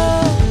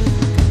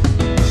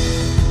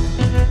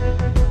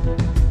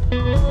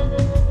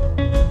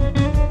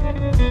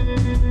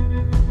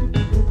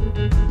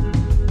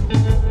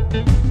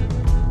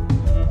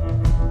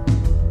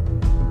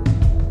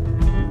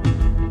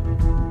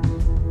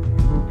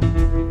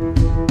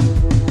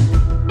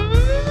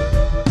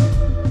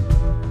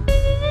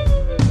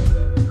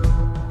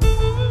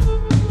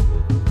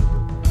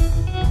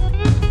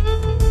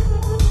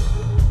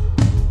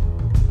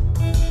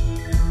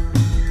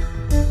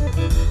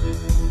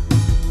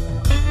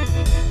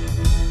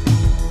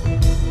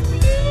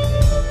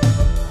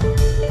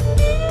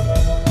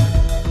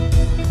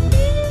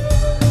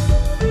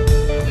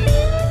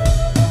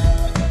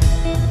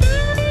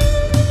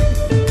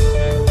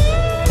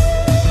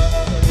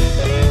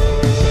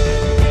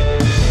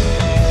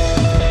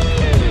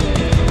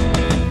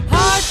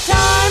 Hard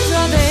times,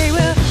 well, they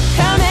will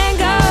come and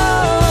go.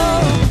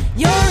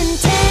 Your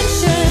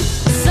intention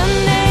will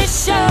someday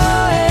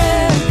show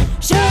it.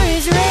 Sure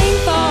as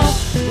rainfall,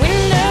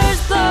 windows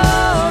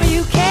blow.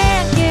 You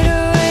can't get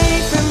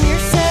away from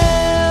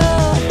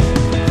yourself.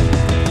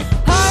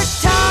 Hard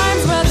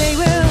times, well, they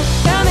will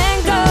come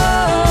and go.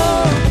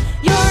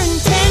 Your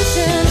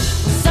intention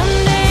will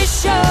someday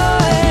show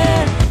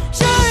it.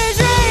 Sure as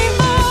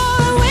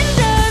rainfall,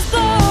 windows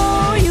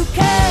blow. You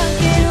can't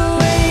get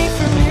away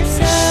from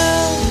yourself.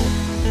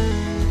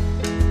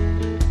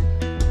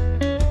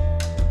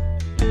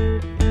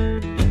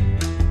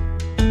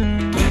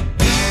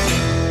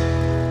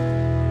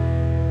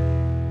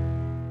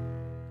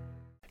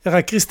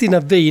 Era Cristina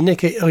Veine,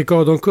 che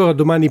ricordo ancora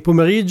domani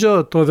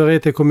pomeriggio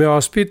troverete come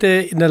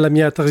ospite nella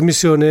mia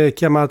trasmissione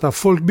chiamata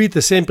Folk Beat,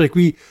 sempre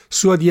qui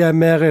su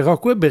ADMR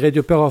Rock Web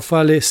Radio, però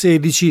fra le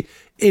 16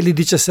 e le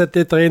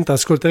 17.30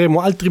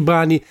 ascolteremo altri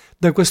brani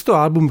da questo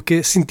album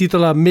che si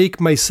intitola Make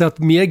Myself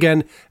Me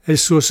Again, è il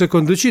suo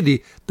secondo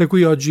CD, da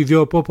cui oggi vi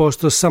ho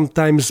proposto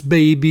Sometimes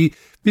Baby.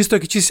 Visto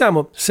che ci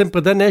siamo,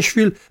 sempre da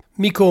Nashville,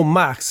 Miko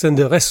Marks and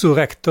the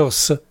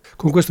Resurrectors,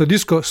 con questo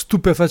disco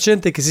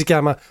stupefacente che si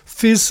chiama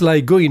Feels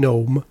Like Going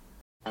Home.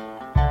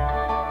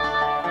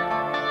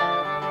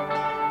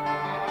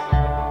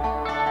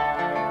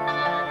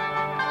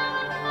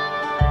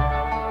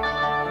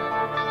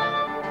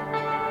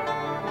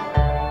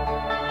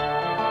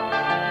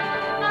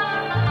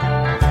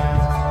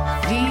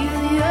 Feel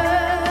the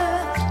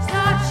earth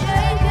start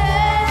shaking.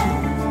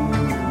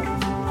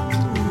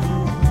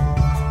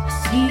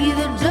 See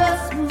the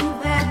dust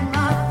move at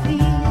my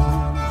feet.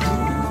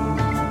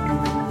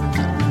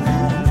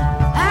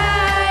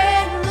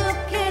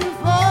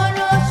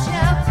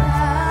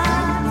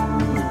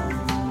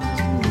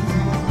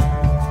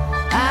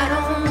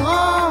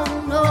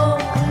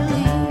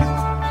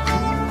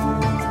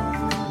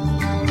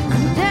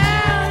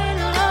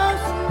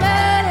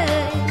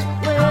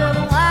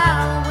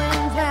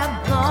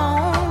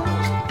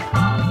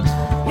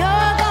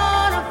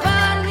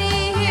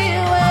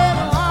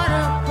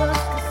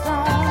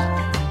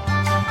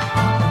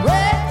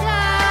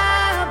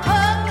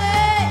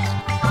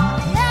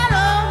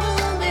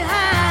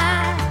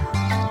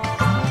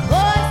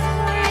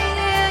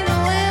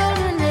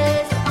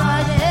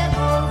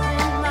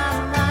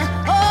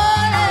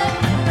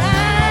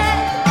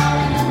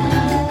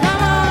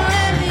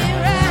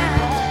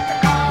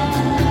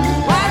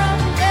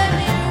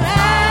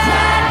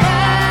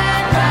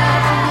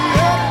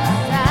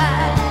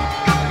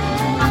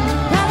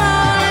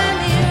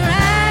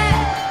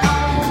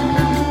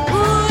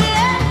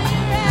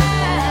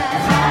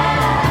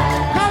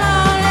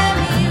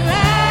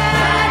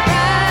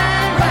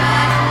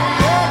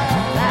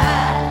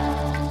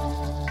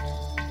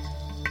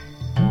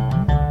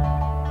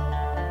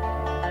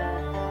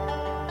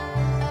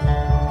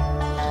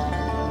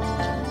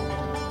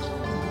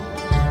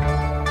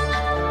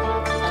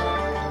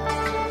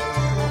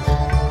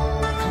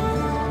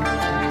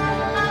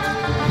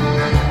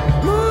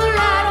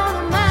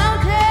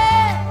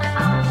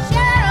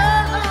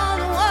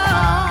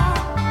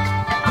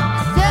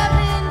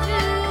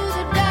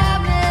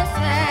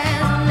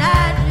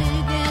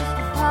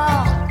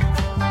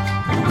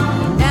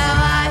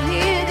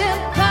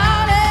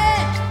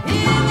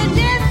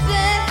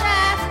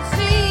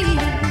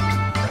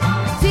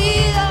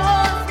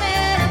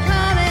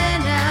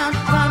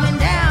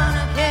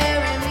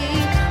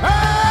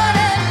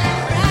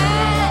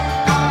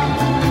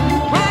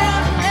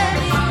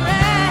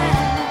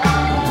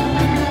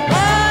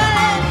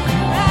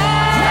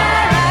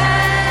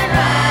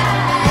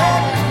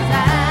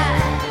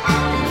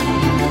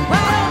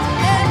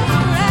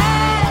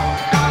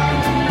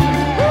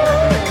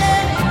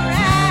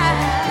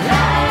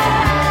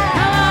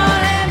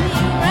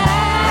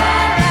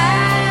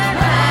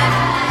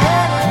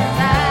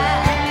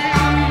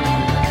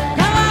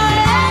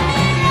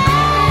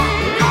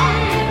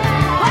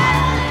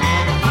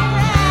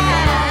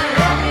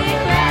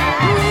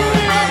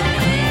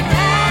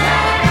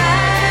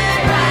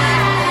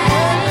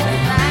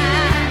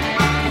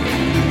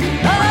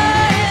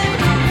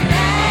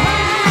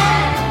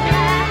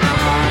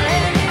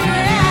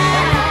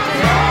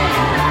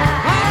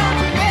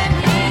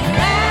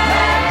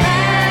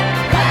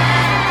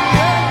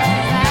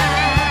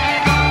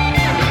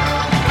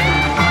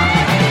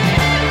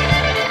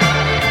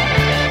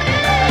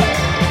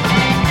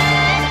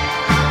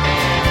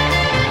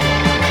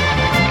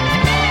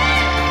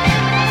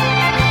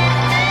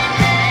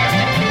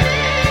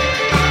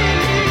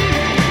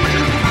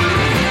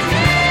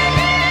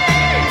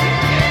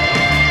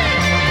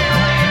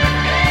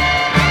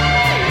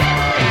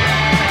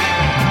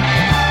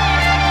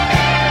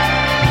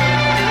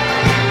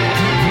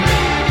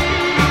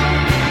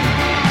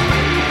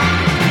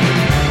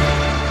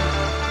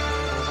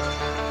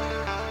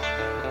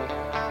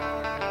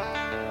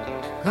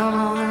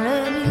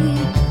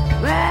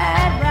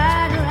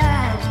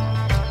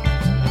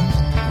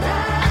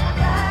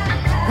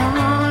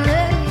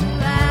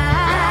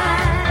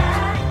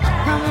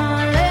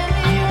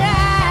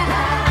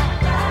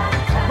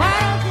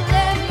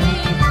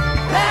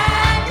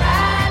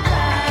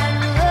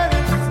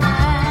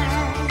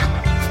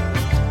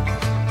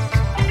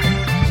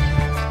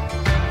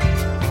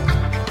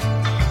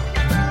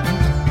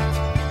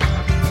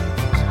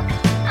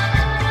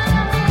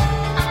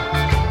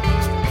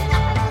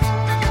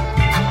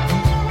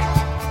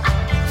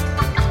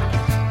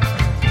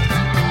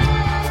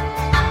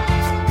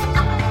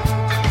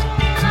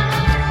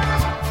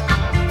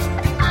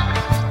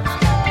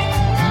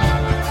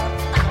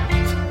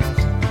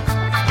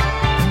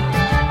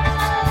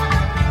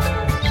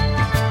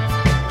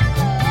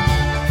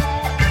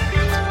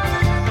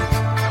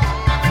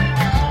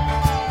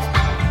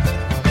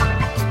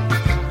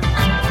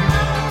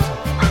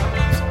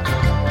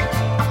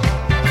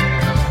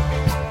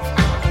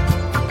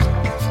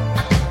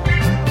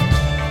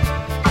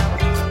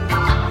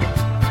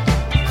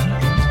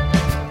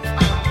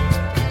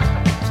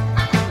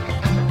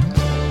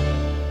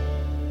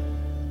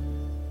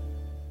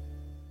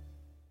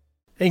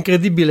 È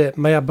incredibile,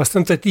 ma è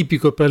abbastanza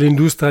tipico per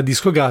l'industria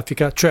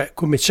discografica, cioè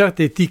come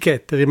certe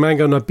etichette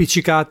rimangano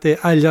appiccicate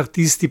agli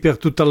artisti per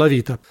tutta la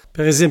vita.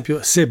 Per esempio,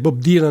 se Bob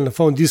Dylan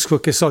fa un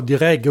disco, che so, di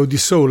reggae o di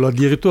soul o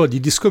addirittura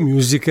di disco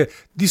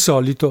music, di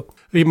solito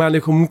rimane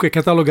comunque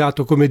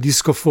catalogato come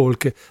disco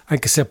folk,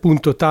 anche se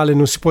appunto tale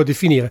non si può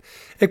definire.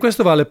 E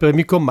questo vale per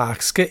Mico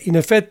Marx, che in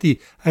effetti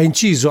ha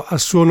inciso a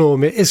suo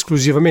nome,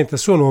 esclusivamente a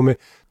suo nome,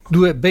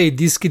 2 bei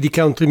dischi di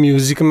country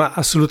music, ma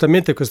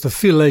assolutamente questo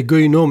Feel Like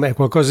Going Home è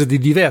qualcosa di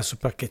diverso,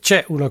 perché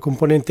c'è una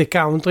componente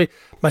country,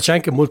 ma c'è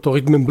anche molto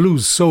rhythm and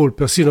blues, soul,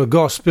 persino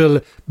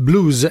gospel,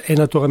 blues e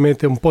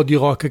naturalmente un po' di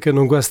rock che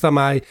non guasta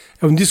mai.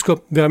 È un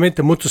disco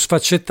veramente molto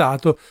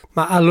sfaccettato,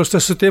 ma allo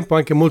stesso tempo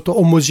anche molto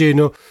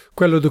omogeneo,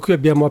 quello da cui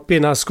abbiamo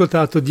appena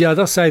ascoltato The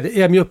Other Side,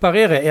 e a mio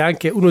parere è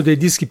anche uno dei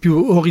dischi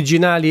più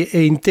originali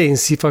e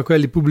intensi fra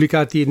quelli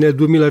pubblicati nel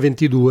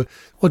 2022.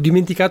 Ho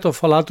dimenticato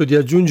fra l'altro di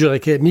aggiungere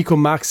che Mico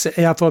Marx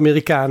è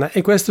afroamericana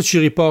e questo ci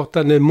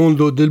riporta nel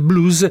mondo del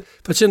blues,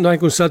 facendo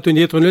anche un salto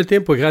indietro nel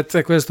tempo grazie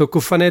a questo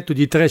cofanetto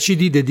di 3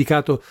 CD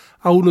dedicato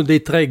a uno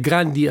dei 3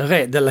 grandi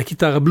re della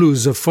chitarra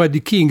blues,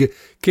 Freddie King,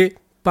 che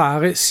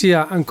pare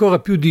sia ancora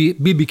più di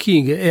B.B.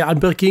 King e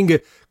Albert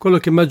King quello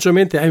che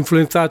maggiormente ha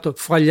influenzato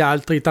fra gli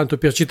altri, tanto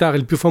per citare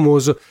il più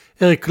famoso,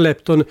 Eric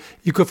Clapton.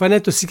 Il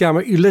cofanetto si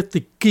chiama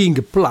Electric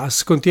King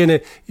Plus,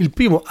 contiene il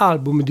primo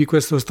album di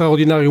questo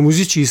straordinario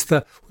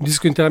musicista, un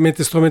disco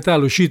interamente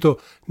strumentale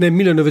uscito nel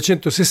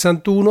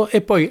 1961,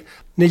 e poi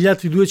negli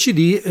altri 2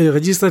 CD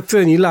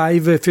registrazioni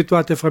live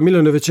effettuate fra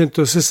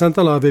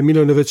 1969 e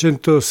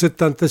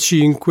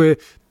 1975.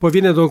 Poi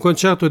viene da un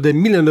concerto del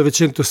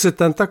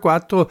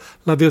 1974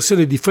 la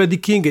versione di Freddie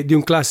King di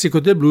un classico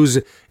del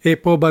blues e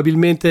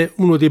probabilmente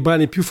uno dei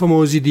brani più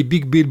famosi di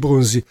Big Bill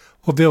Broonzy,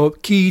 ovvero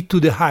Key to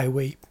the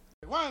Highway.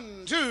 1,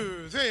 2,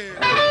 3.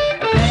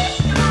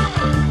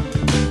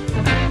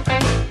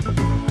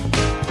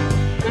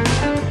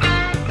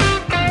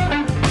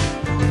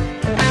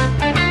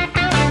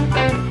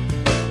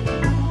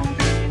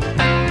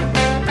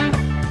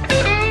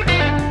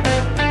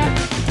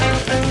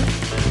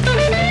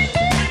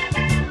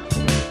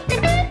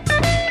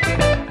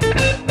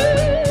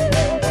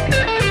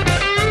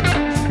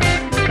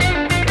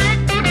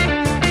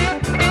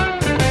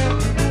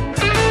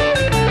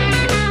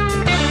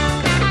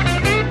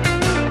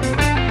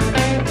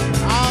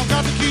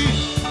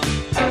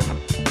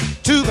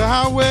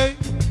 Highway,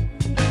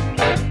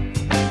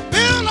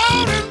 been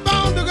out and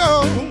bound to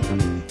go.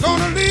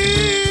 Gonna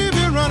leave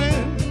you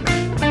running.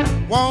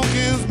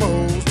 Walking's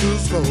most too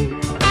slow.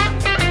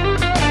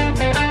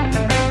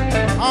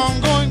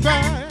 I'm going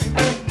back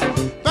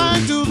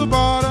to the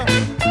border.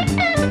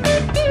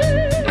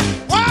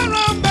 Where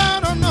I'm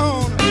bound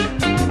unknown.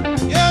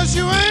 Yes,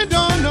 you ain't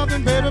done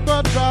nothing, baby,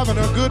 but driving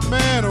a good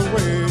man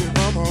away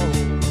from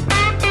home.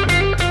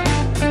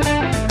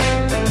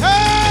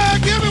 Hey,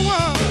 give me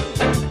one.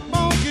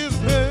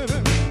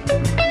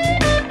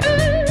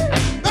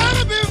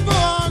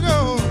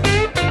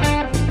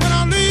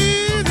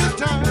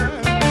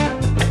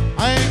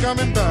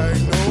 Coming back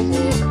no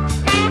more.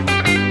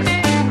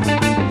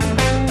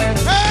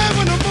 Hey,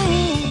 when the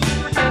moon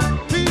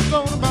peeps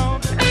on the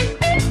mountain,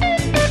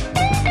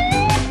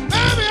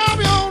 baby, I'll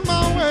be on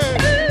my way.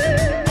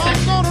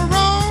 I'm gonna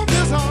roam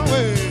this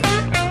highway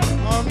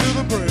until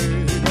the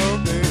break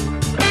of day.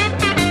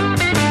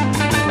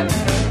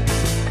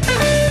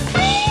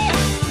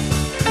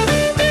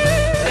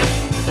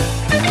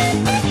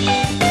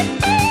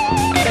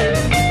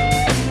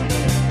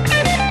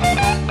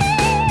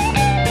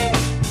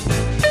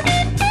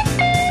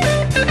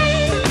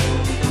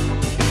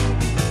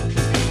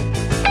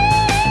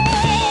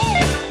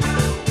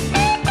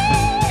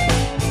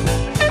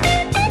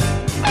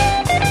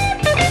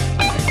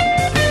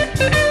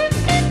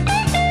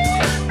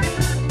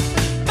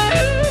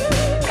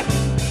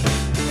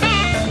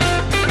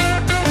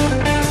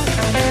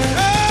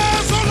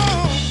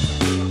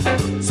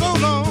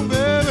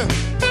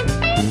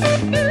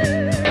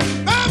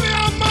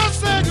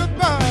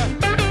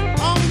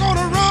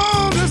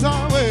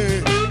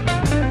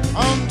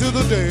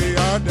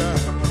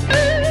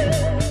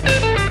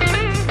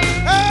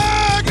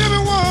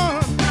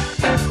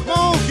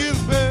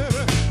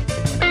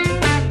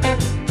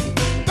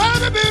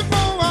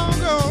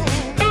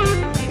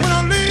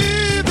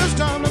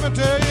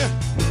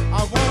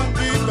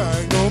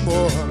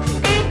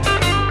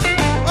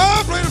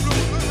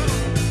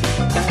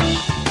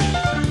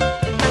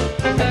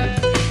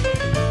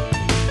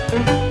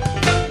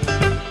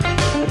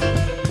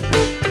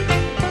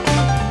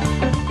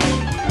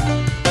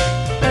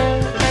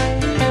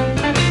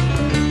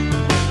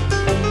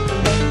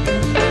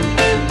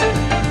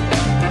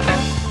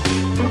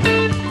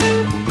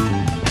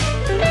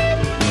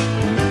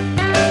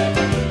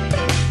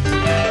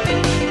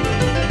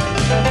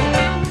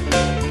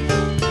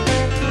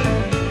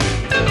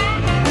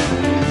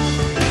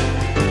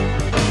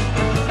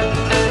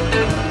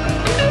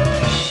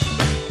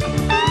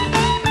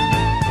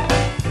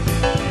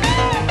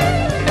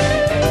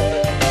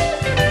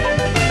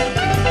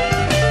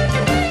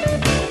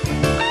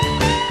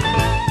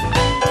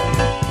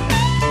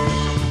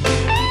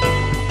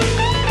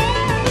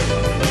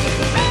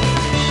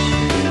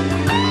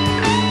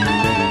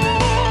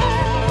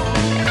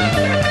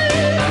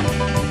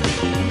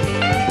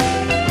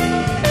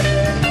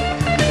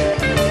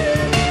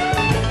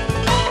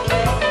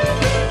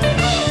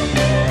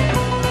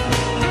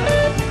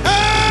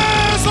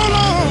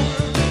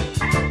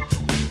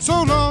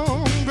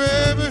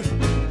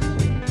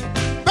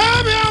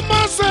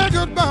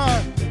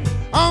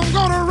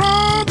 I'm gonna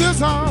run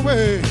this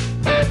highway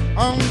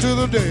until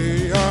the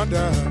day I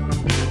die.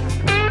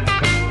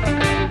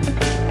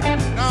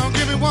 Now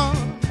give me one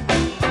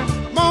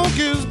more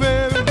kiss,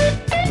 baby.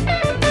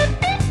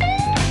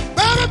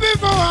 Baby,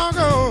 before I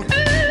go,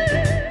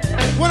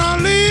 when I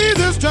leave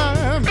this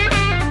time,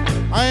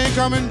 I ain't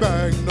coming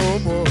back no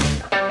more.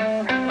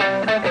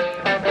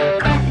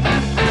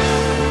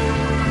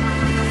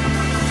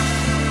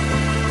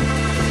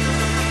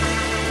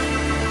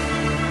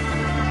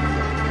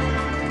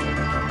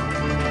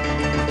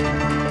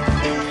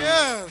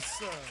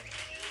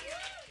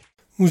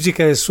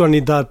 Musica e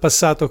suoni dal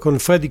passato con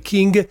Freddie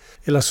King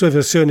e la sua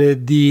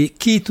versione di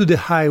Key to the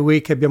Highway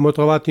che abbiamo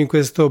trovato in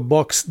questo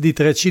box di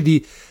 3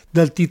 CD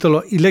dal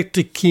titolo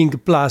Electric King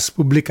Plus,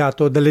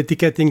 pubblicato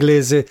dall'etichetta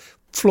inglese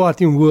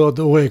Floating World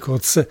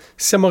Records.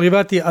 Siamo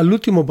arrivati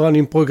all'ultimo brano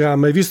in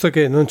programma e visto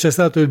che non c'è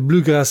stato il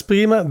bluegrass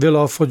prima, ve lo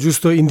offro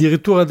giusto in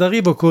dirittura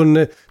d'arrivo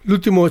con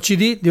l'ultimo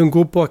CD di un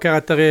gruppo a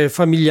carattere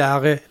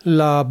familiare,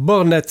 la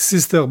Burnett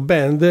Sister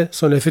Band.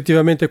 Sono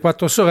effettivamente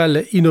 4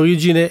 sorelle, in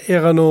origine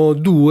erano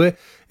 2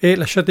 e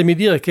lasciatemi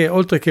dire che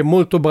oltre che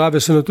molto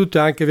brave sono tutte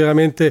anche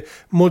veramente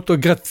molto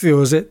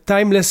graziose.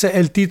 Timeless è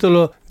il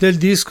titolo del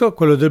disco,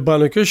 quello del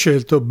brano che ho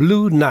scelto,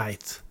 Blue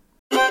Night.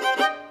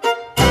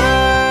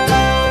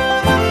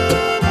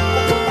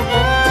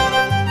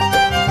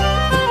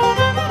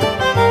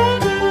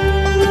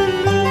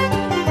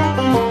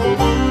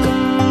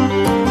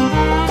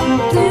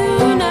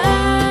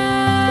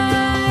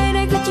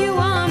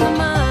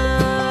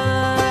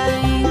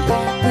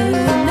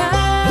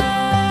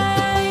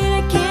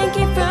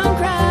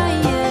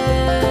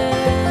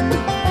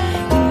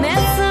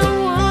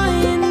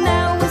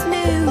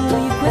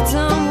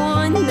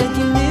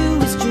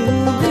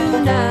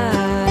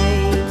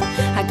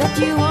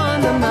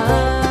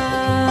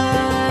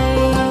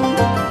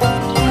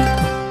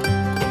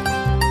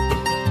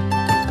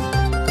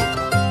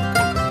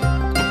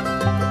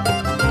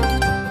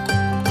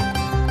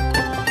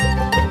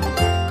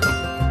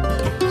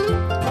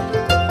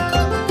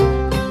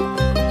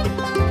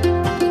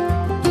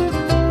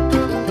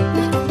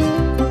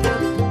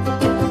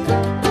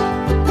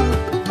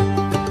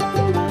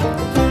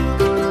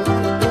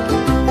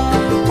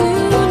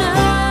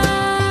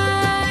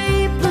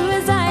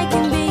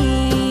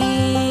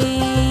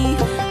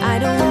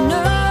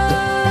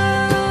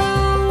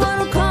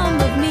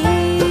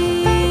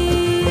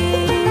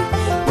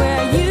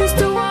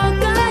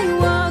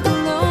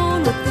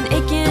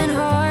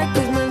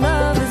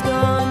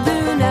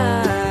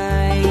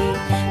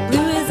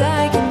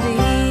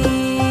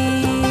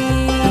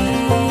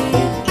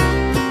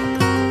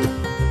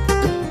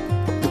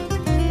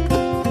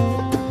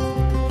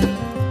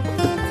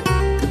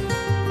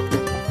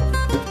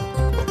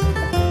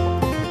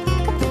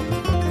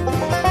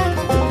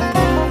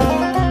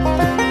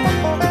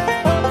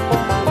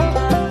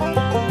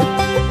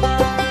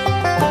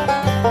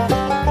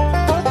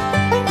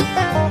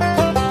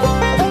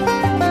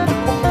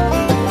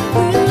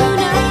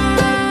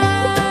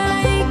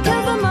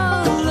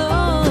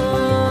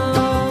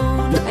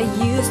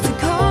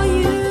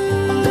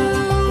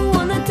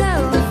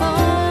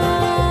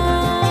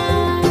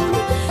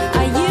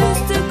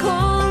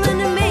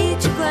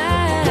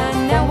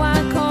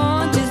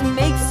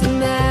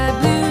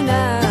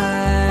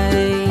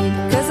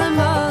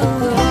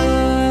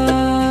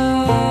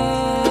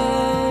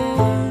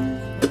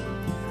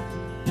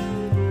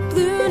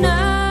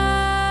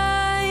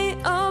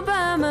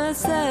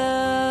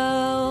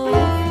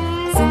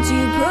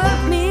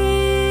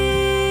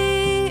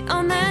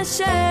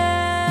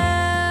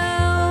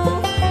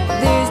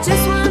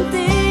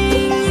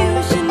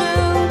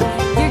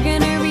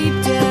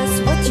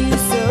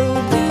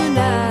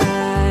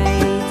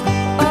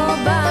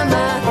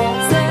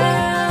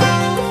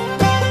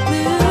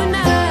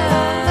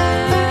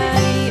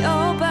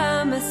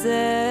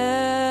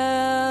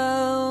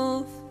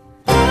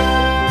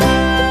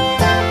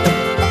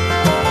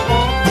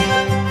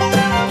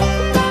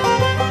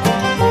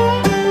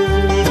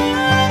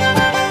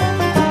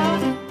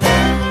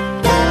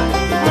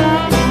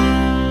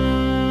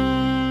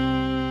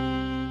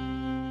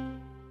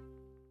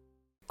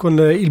 Con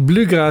il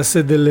bluegrass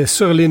delle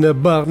sorelline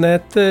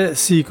Burnett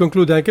si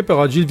conclude anche per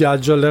oggi il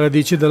viaggio alle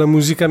radici della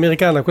musica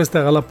americana. Questa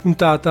era la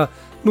puntata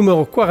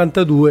numero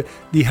 42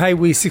 di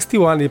Highway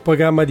 61, il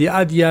programma di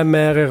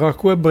ADMR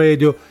Rock Web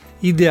Radio,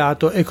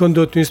 ideato e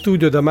condotto in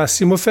studio da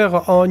Massimo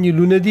Ferro ogni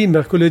lunedì,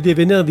 mercoledì e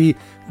venerdì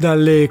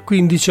dalle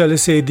 15 alle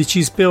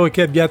 16. Spero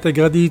che abbiate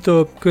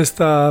gradito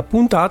questa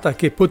puntata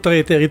che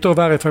potrete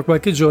ritrovare fra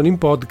qualche giorno in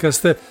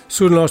podcast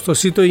sul nostro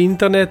sito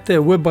internet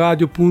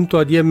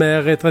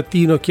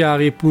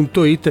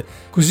webradio.admr-chiari.it,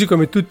 così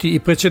come tutti i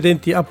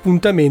precedenti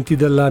appuntamenti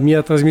della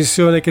mia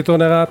trasmissione che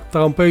tornerà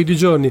tra un paio di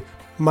giorni.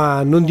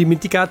 Ma non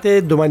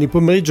dimenticate, domani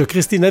pomeriggio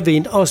Cristina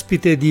Vane,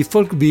 ospite di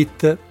Folk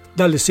Beat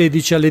dalle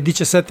 16 alle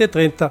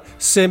 17.30,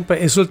 sempre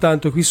e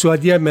soltanto qui su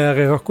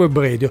ADMR Rock Web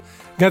Radio.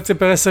 Grazie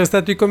per essere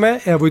stati con me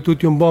e a voi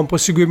tutti un buon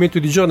proseguimento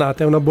di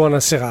giornata e una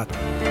buona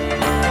serata.